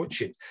you're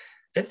coaching.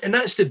 And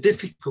that's the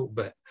difficult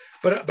bit.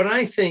 But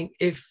I think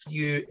if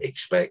you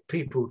expect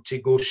people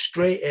to go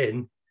straight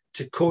in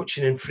to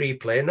coaching and free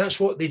play, and that's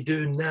what they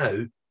do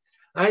now,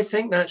 I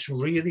think that's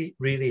really,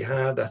 really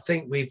hard. I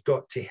think we've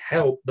got to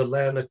help the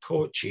learner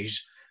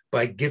coaches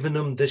by giving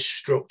them this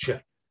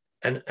structure.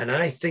 And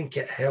I think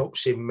it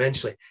helps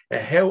immensely.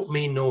 It helped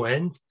me no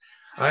end.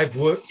 I've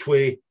worked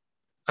with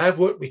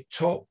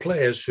top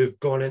players who've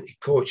gone into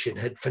coaching,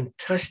 had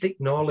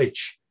fantastic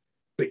knowledge,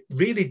 but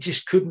really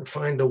just couldn't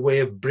find a way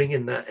of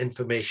bringing that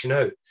information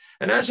out.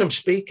 And as I'm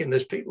speaking,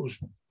 there's people's,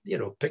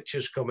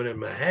 pictures coming in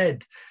my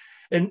head.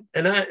 And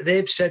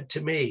they've said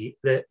to me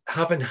that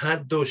having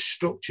had those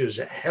structures,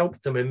 it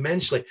helped them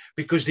immensely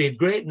because they had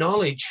great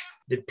knowledge.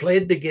 They'd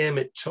played the game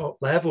at top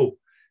level.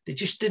 They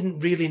just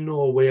didn't really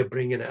know a way of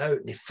bringing it out.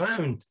 And they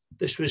found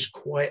this was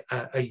quite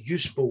a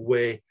useful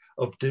way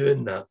of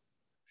doing that.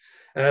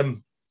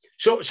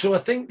 So I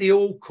think the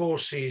old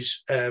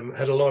courses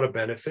had a lot of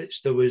benefits.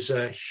 There was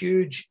a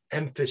huge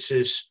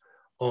emphasis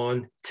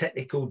on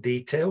technical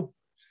detail.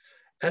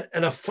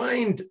 And I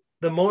find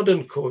the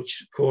modern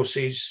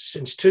courses,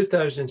 since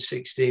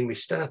 2016, we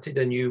started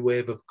a new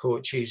wave of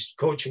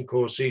coaching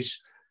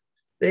courses.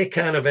 They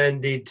kind of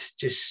ended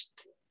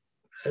just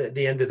at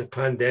the end of the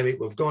pandemic.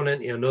 We've gone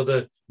into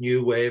another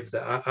new wave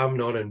that I'm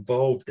not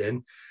involved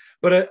in.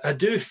 But I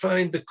do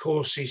find the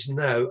courses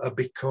now are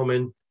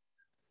becoming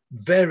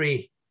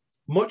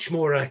much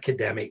more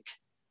academic.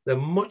 They're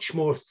much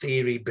more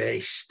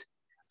theory-based,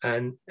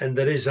 and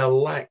there is a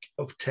lack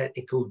of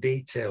technical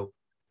detail.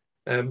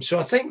 So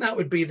I think that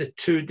would be the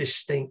two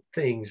distinct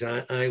things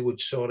I would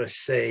sort of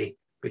say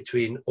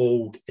between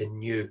old and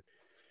new.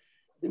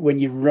 When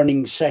you're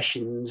running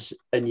sessions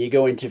and you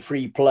go into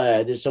free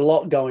play, there's a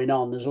lot going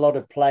on. There's a lot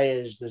of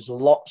players. There's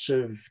lots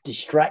of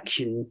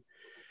distraction,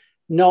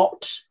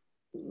 not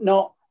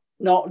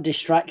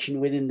distraction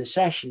within the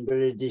session, but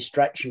a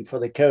distraction for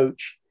the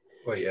coach.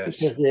 Well, yes.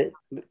 Because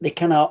they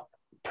cannot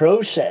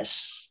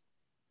process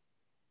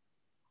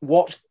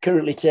what's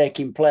currently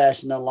taking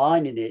place and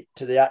aligning it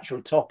to the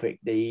actual topic,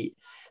 the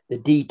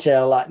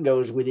detail that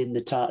goes within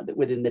the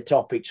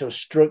topic. So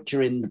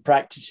structuring the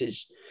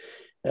practices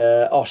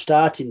or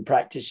starting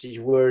practices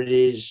where it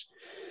is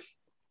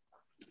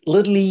a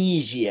little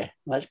easier.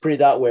 Let's put it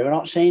that way. We're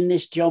not saying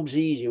this job's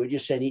easy. We're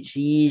just saying it's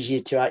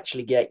easier to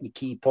actually get your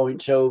key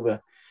points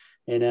over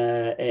in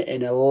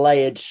a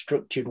layered,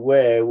 structured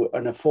way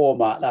and a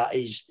format that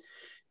is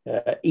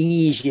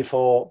easier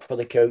for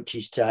the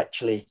coaches to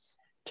actually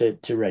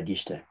to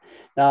register.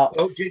 Now,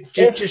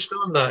 just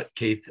on that,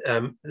 Keith,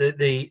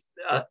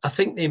 I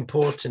think the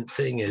important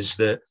thing is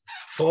that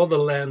for the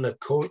learner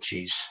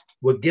coaches,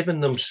 we're giving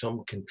them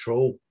some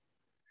control.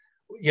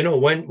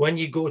 When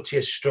you go to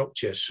a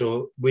structure,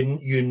 so when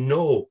you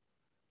know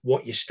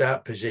what your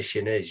start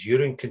position is,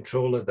 you're in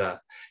control of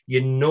that.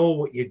 You know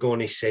what you're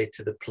going to say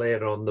to the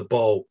player on the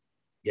ball.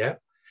 Yeah.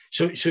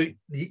 So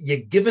you're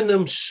giving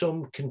them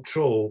some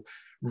control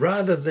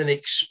rather than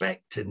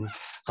expecting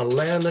a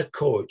learner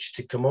coach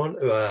to come on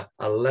to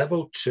a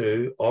level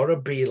 2 or a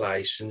B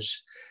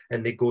license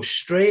and they go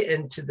straight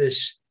into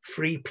this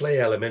free play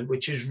element,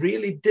 which is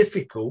really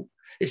difficult.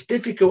 It's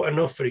difficult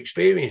enough for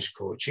experienced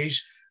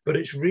coaches, but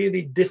it's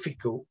really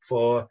difficult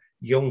for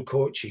young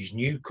coaches,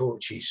 new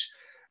coaches.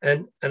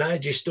 And I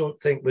just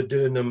don't think we're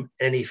doing them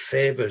any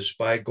favors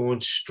by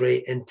going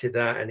straight into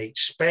that and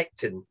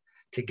expecting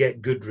to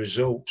get good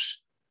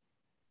results.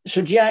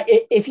 So, Jack,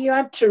 if you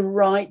had to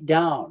write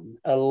down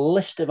a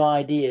list of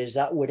ideas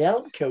that would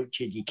help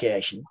coach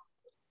education,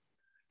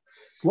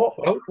 What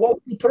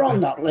would you put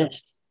on that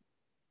list?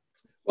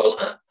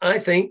 Well, I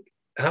think,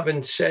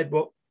 having said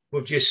what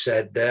we've just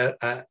said there,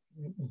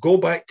 go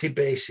back to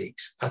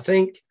basics. I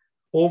think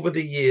over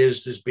the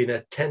years, there's been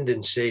a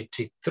tendency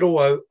to throw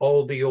out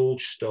all the old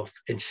stuff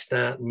and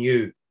start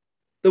new.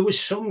 There was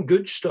some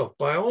good stuff.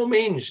 By all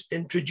means,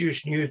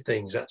 introduce new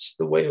things. That's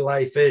the way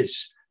life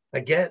is. I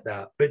get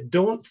that. But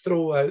don't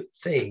throw out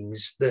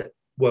things that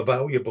were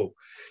valuable.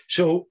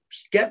 So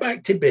get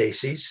back to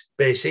basics.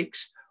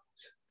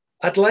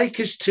 I'd like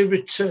us to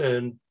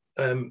return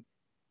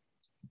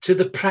to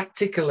the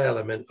practical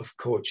element of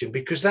coaching,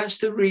 because that's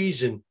the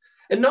reason.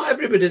 And not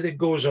everybody that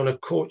goes on a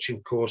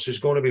coaching course is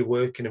going to be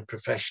working in a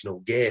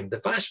professional game. The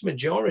vast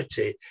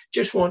majority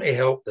just want to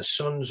help their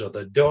sons or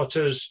their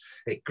daughters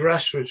at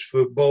grassroots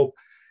football.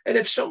 And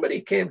if somebody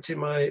came to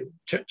my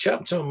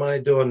tapped on my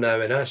door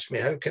now and asked me,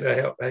 how could I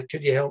help? How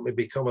could you help me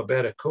become a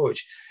better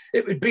coach?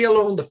 It would be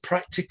along the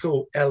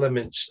practical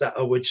elements that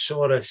I would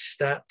sort of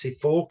start to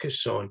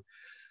focus on.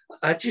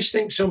 I just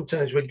think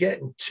sometimes we're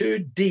getting too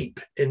deep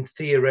in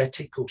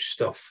theoretical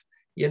stuff.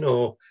 You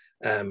know,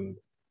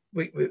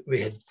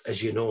 we had,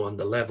 as you know, on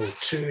the level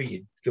 2,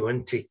 you go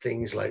into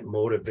things like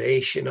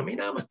motivation. I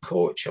mean, I'm a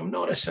coach. I'm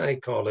not a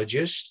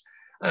psychologist.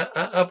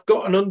 I've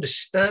got an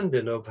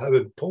understanding of how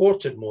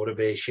important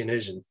motivation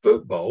is in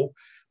football,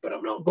 but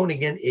I'm not going to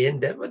get in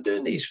depth. We're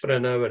doing these for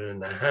an hour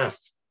and a half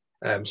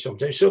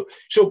sometimes.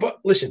 But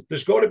listen,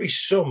 there's got to be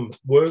some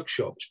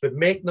workshops, but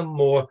make them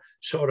more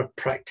sort of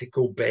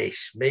practical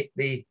based. Make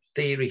the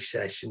theory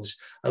sessions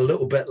a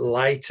little bit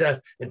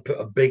lighter and put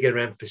a bigger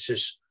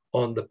emphasis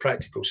on the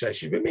practical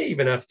sessions. We may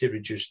even have to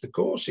reduce the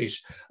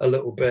courses a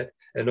little bit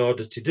in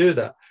order to do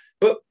that.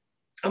 But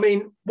I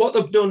mean, what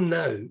they've done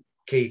now,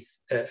 Keith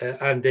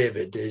and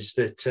David, is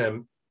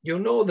that you'll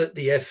know that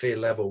the FA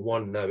Level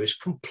 1 now is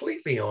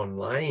completely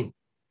online.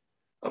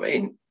 I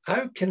mean,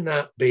 how can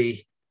that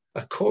be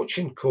a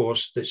coaching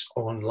course that's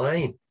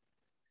online?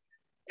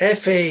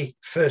 FA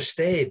First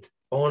Aid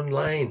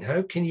online.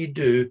 How can you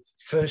do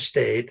first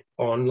aid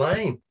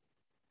online?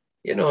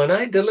 You know, and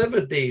I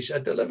delivered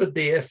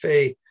the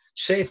FA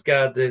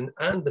safeguarding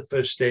and the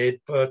first aid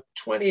for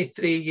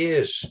 23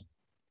 years,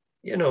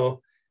 you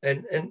know,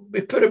 and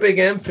we put a big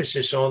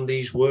emphasis on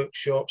these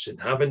workshops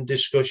and having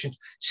discussions.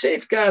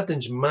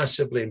 Safeguarding's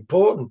massively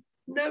important.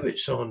 Now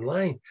it's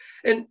online.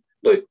 And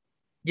look,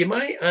 you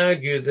might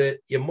argue that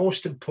your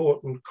most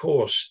important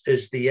course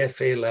is the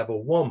FA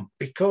Level 1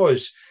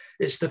 because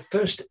it's the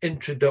first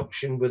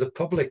introduction with the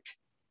public.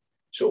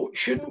 So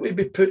shouldn't we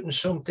be putting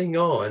something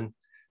on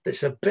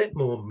that's a bit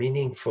more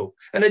meaningful?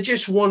 And I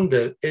just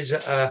wonder, is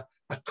it a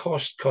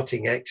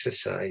cost-cutting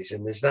exercise?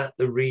 And is that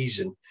the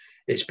reason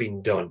it's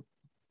been done?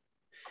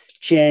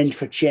 Change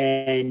for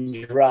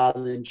change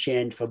rather than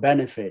change for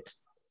benefit.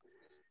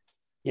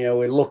 You know,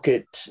 we look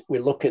at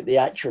the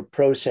actual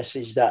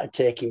processes that are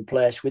taking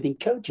place within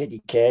coach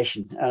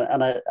education.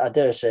 And I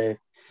dare say,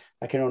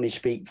 I can only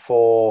speak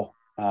for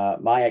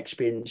my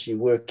experience in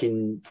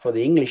working for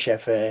the English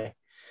FA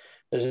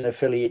as an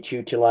affiliate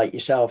tutor like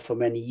yourself for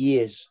many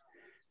years,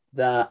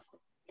 that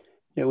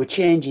we're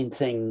changing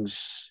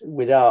things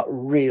without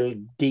real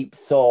deep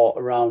thought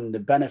around the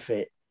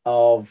benefit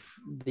of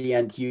the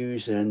end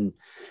user, and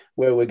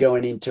where we're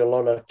going into a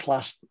lot of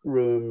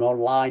classroom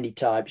online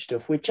type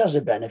stuff, which has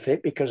a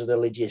benefit because of the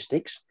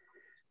logistics.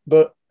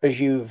 But as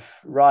you've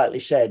rightly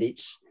said,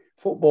 it's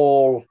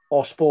football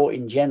or sport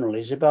in general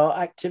is about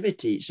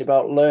activity. It's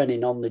about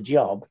learning on the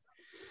job.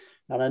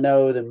 And I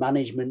know the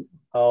management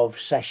of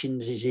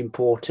sessions is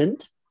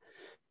important,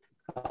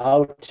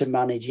 how to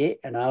manage it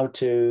and how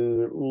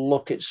to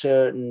look at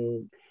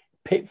certain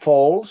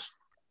pitfalls,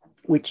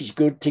 which is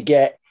good to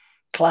get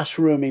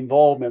classroom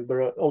involvement,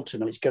 but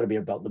ultimately it's got to be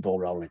about the ball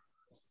rolling.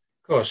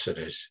 Of course it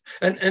is.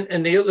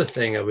 And the other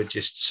thing I would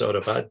just sort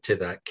of add to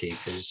that,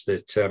 Keith, is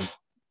that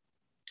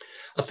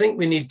I think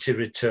we need to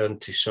return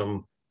to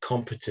some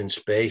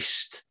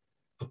competence-based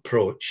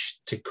approach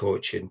to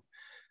coaching,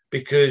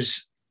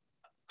 because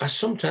I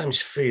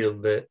sometimes feel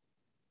that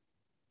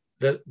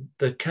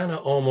they're kind of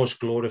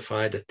almost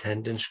glorified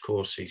attendance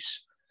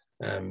courses.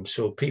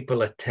 So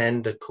people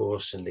attend a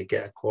course and they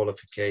get a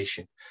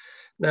qualification.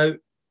 Now,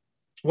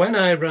 when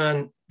I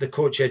ran the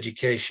coach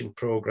education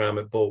program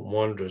at Bolton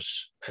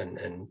Wanderers,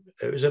 and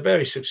it was a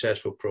very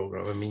successful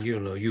program. I mean,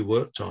 you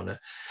worked on it,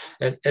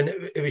 and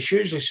it was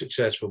hugely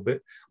successful. But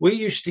we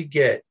used to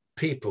get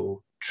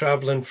people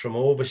traveling from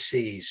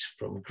overseas,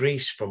 from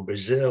Greece, from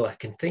Brazil. I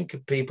can think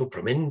of people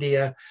from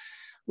India.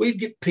 We'd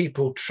get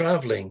people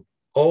traveling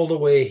all the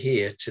way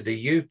here to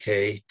the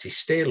UK to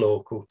stay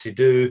local, to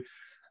do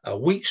a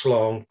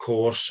weeks-long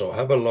course or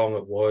however long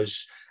it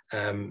was,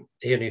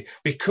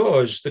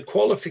 because the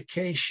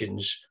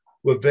qualifications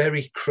were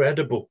very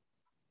credible.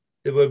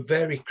 They were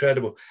very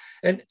credible.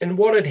 And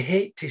what I'd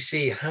hate to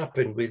see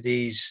happen with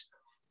these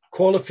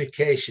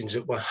qualifications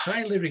that were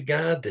highly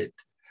regarded,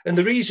 and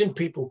the reason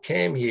people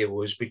came here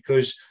was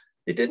because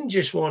they didn't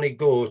just want to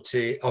go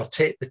to or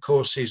take the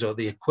courses or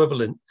the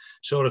equivalent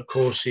sort of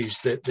courses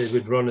that they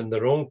would run in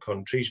their own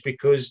countries,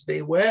 because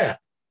they were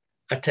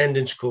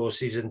attendance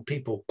courses and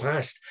people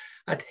passed.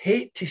 I'd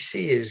hate to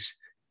see us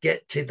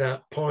get to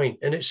that point.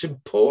 And it's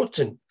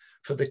important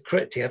for the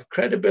to have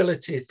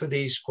credibility for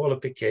these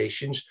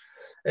qualifications.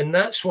 And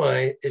that's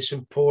why it's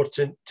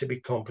important to be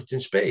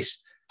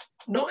competence-based.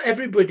 Not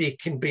everybody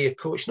can be a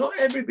coach. Not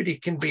everybody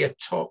can be a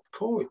top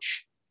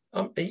coach.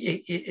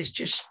 It's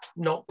just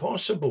not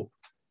possible,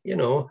 you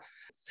know.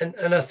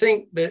 And I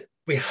think that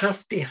we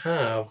have to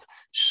have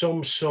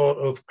some sort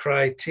of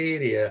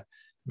criteria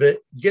that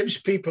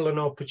gives people an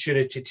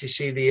opportunity to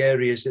see the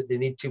areas that they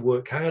need to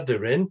work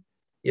harder in,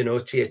 you know,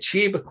 to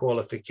achieve a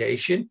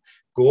qualification,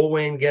 go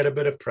away and get a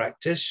bit of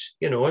practice,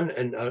 you know,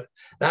 and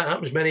that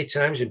happens many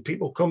times, and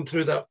people come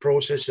through that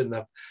process and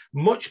they're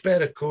much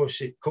better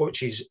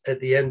coaches at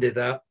the end of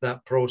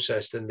that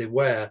process than they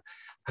were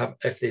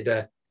if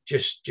they'd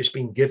just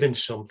been given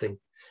something.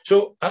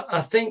 So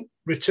I think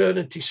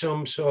returning to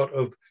some sort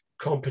of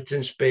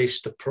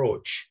competence-based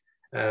approach,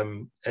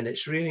 and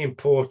it's really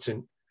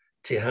important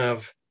to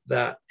have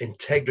that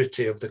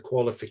integrity of the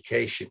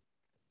qualification.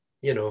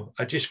 You know,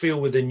 I just feel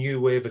with the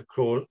new wave of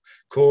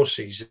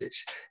courses,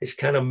 it's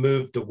kind of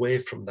moved away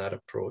from that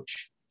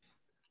approach.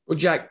 Well,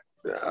 Jack,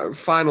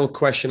 final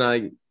question,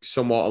 I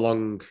somewhat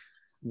along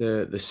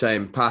the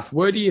same path.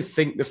 Where do you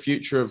think the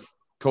future of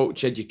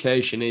coach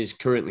education is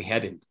currently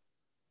heading?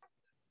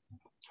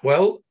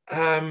 Well,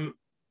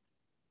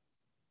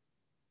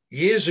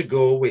 years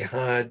ago, we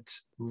had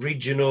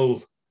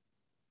regional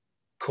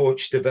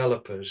coach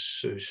developers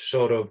who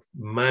sort of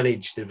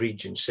managed the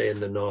region, say in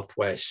the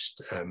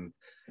Northwest.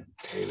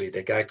 We had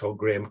a guy called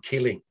Graham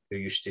Keeling who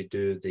used to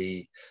do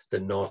the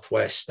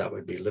Northwest. That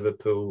would be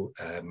Liverpool,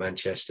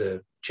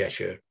 Manchester,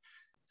 Cheshire.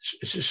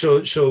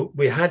 So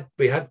we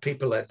had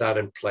people like that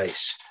in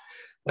place.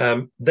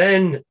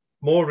 Then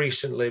more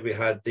recently, we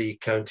had the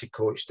county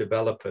coach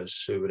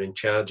developers who were in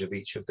charge of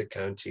each of the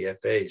county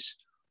FAs.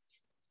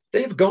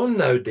 They've gone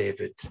now,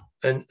 David,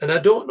 and I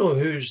don't know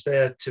who's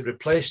there to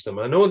replace them.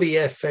 I know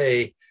the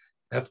FA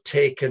have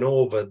taken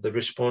over the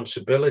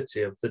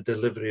responsibility of the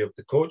delivery of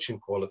the coaching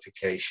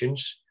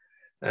qualifications,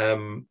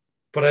 but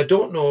I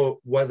don't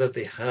know whether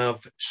they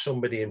have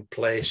somebody in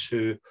place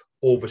who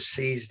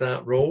oversees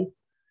that role.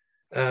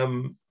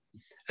 And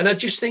I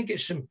just think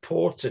it's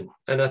important,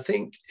 and I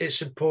think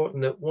it's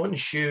important that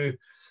once you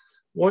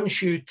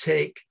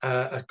take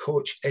a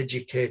coach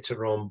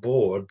educator on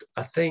board,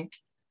 I think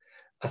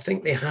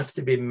they have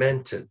to be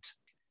mentored.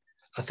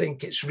 I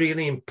think it's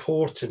really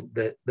important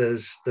that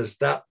there's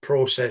that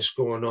process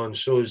going on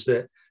so as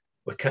that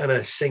we're kind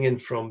of singing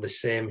from the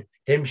same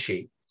hymn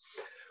sheet.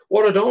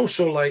 What I'd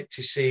also like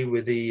to see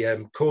with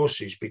the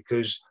courses,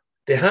 because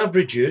they have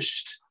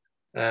reduced,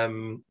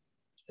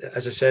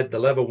 as I said, the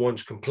level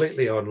 1's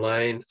completely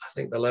online. I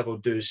think the level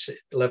 2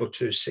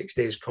 is 6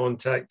 days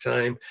contact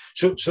time.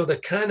 So they're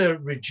kind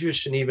of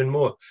reducing even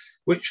more,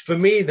 which for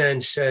me then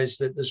says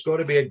that there's got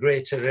to be a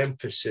greater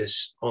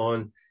emphasis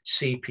on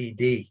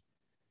CPD.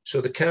 So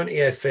the county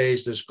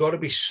FAs, there's got to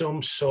be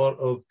some sort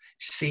of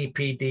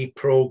CPD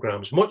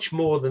programs, much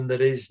more than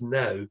there is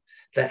now,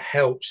 that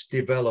helps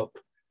develop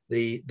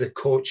the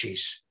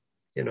coaches.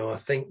 You know, I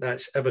think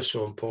that's ever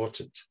so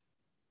important.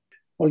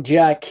 Well,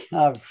 Jack,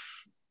 I've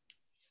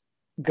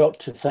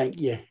got to thank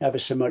you ever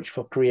so much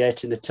for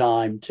creating the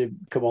time to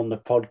come on the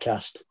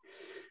podcast.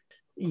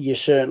 You're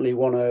certainly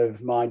one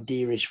of my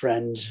dearest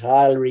friends,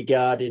 highly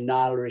regarded,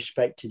 highly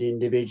respected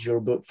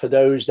individual. But for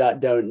those that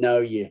don't know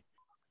you,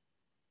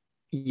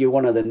 you're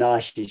one of the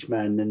nicest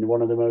men and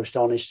one of the most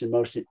honest and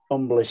most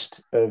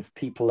humblest of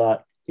people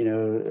that, you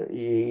know,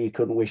 you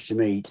couldn't wish to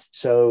meet.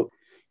 So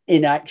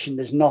in action,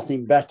 there's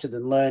nothing better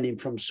than learning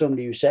from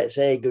somebody who sets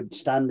good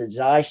standards,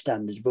 high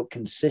standards, but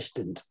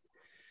consistent.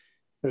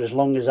 But as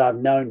long as I've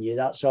known you,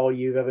 that's all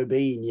you've ever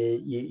been.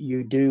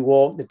 You do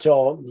walk the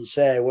talk, and you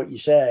say what you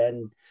say,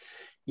 and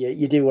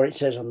you do what it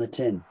says on the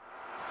tin.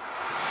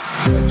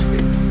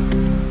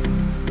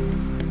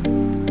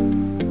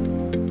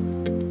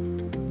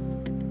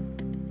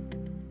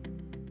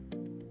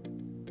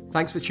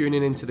 Thanks for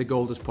tuning in to the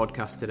Golders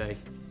podcast today.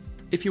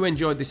 If you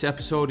enjoyed this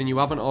episode and you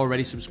haven't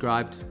already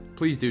subscribed,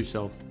 please do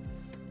so.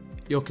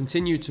 Your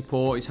continued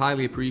support is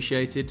highly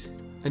appreciated,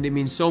 and it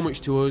means so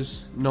much to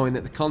us knowing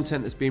that the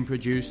content that's being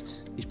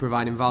produced is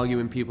providing value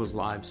in people's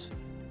lives.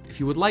 If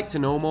you would like to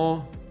know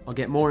more or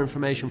get more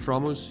information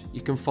from us,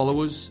 you can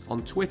follow us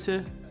on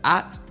Twitter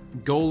at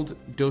Gold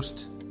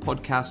Dust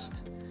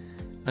Podcast,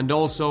 and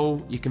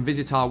also you can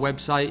visit our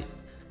website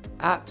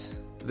at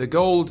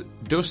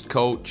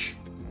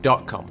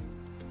thegolddustcoach.com.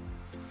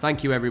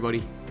 Thank you,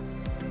 everybody.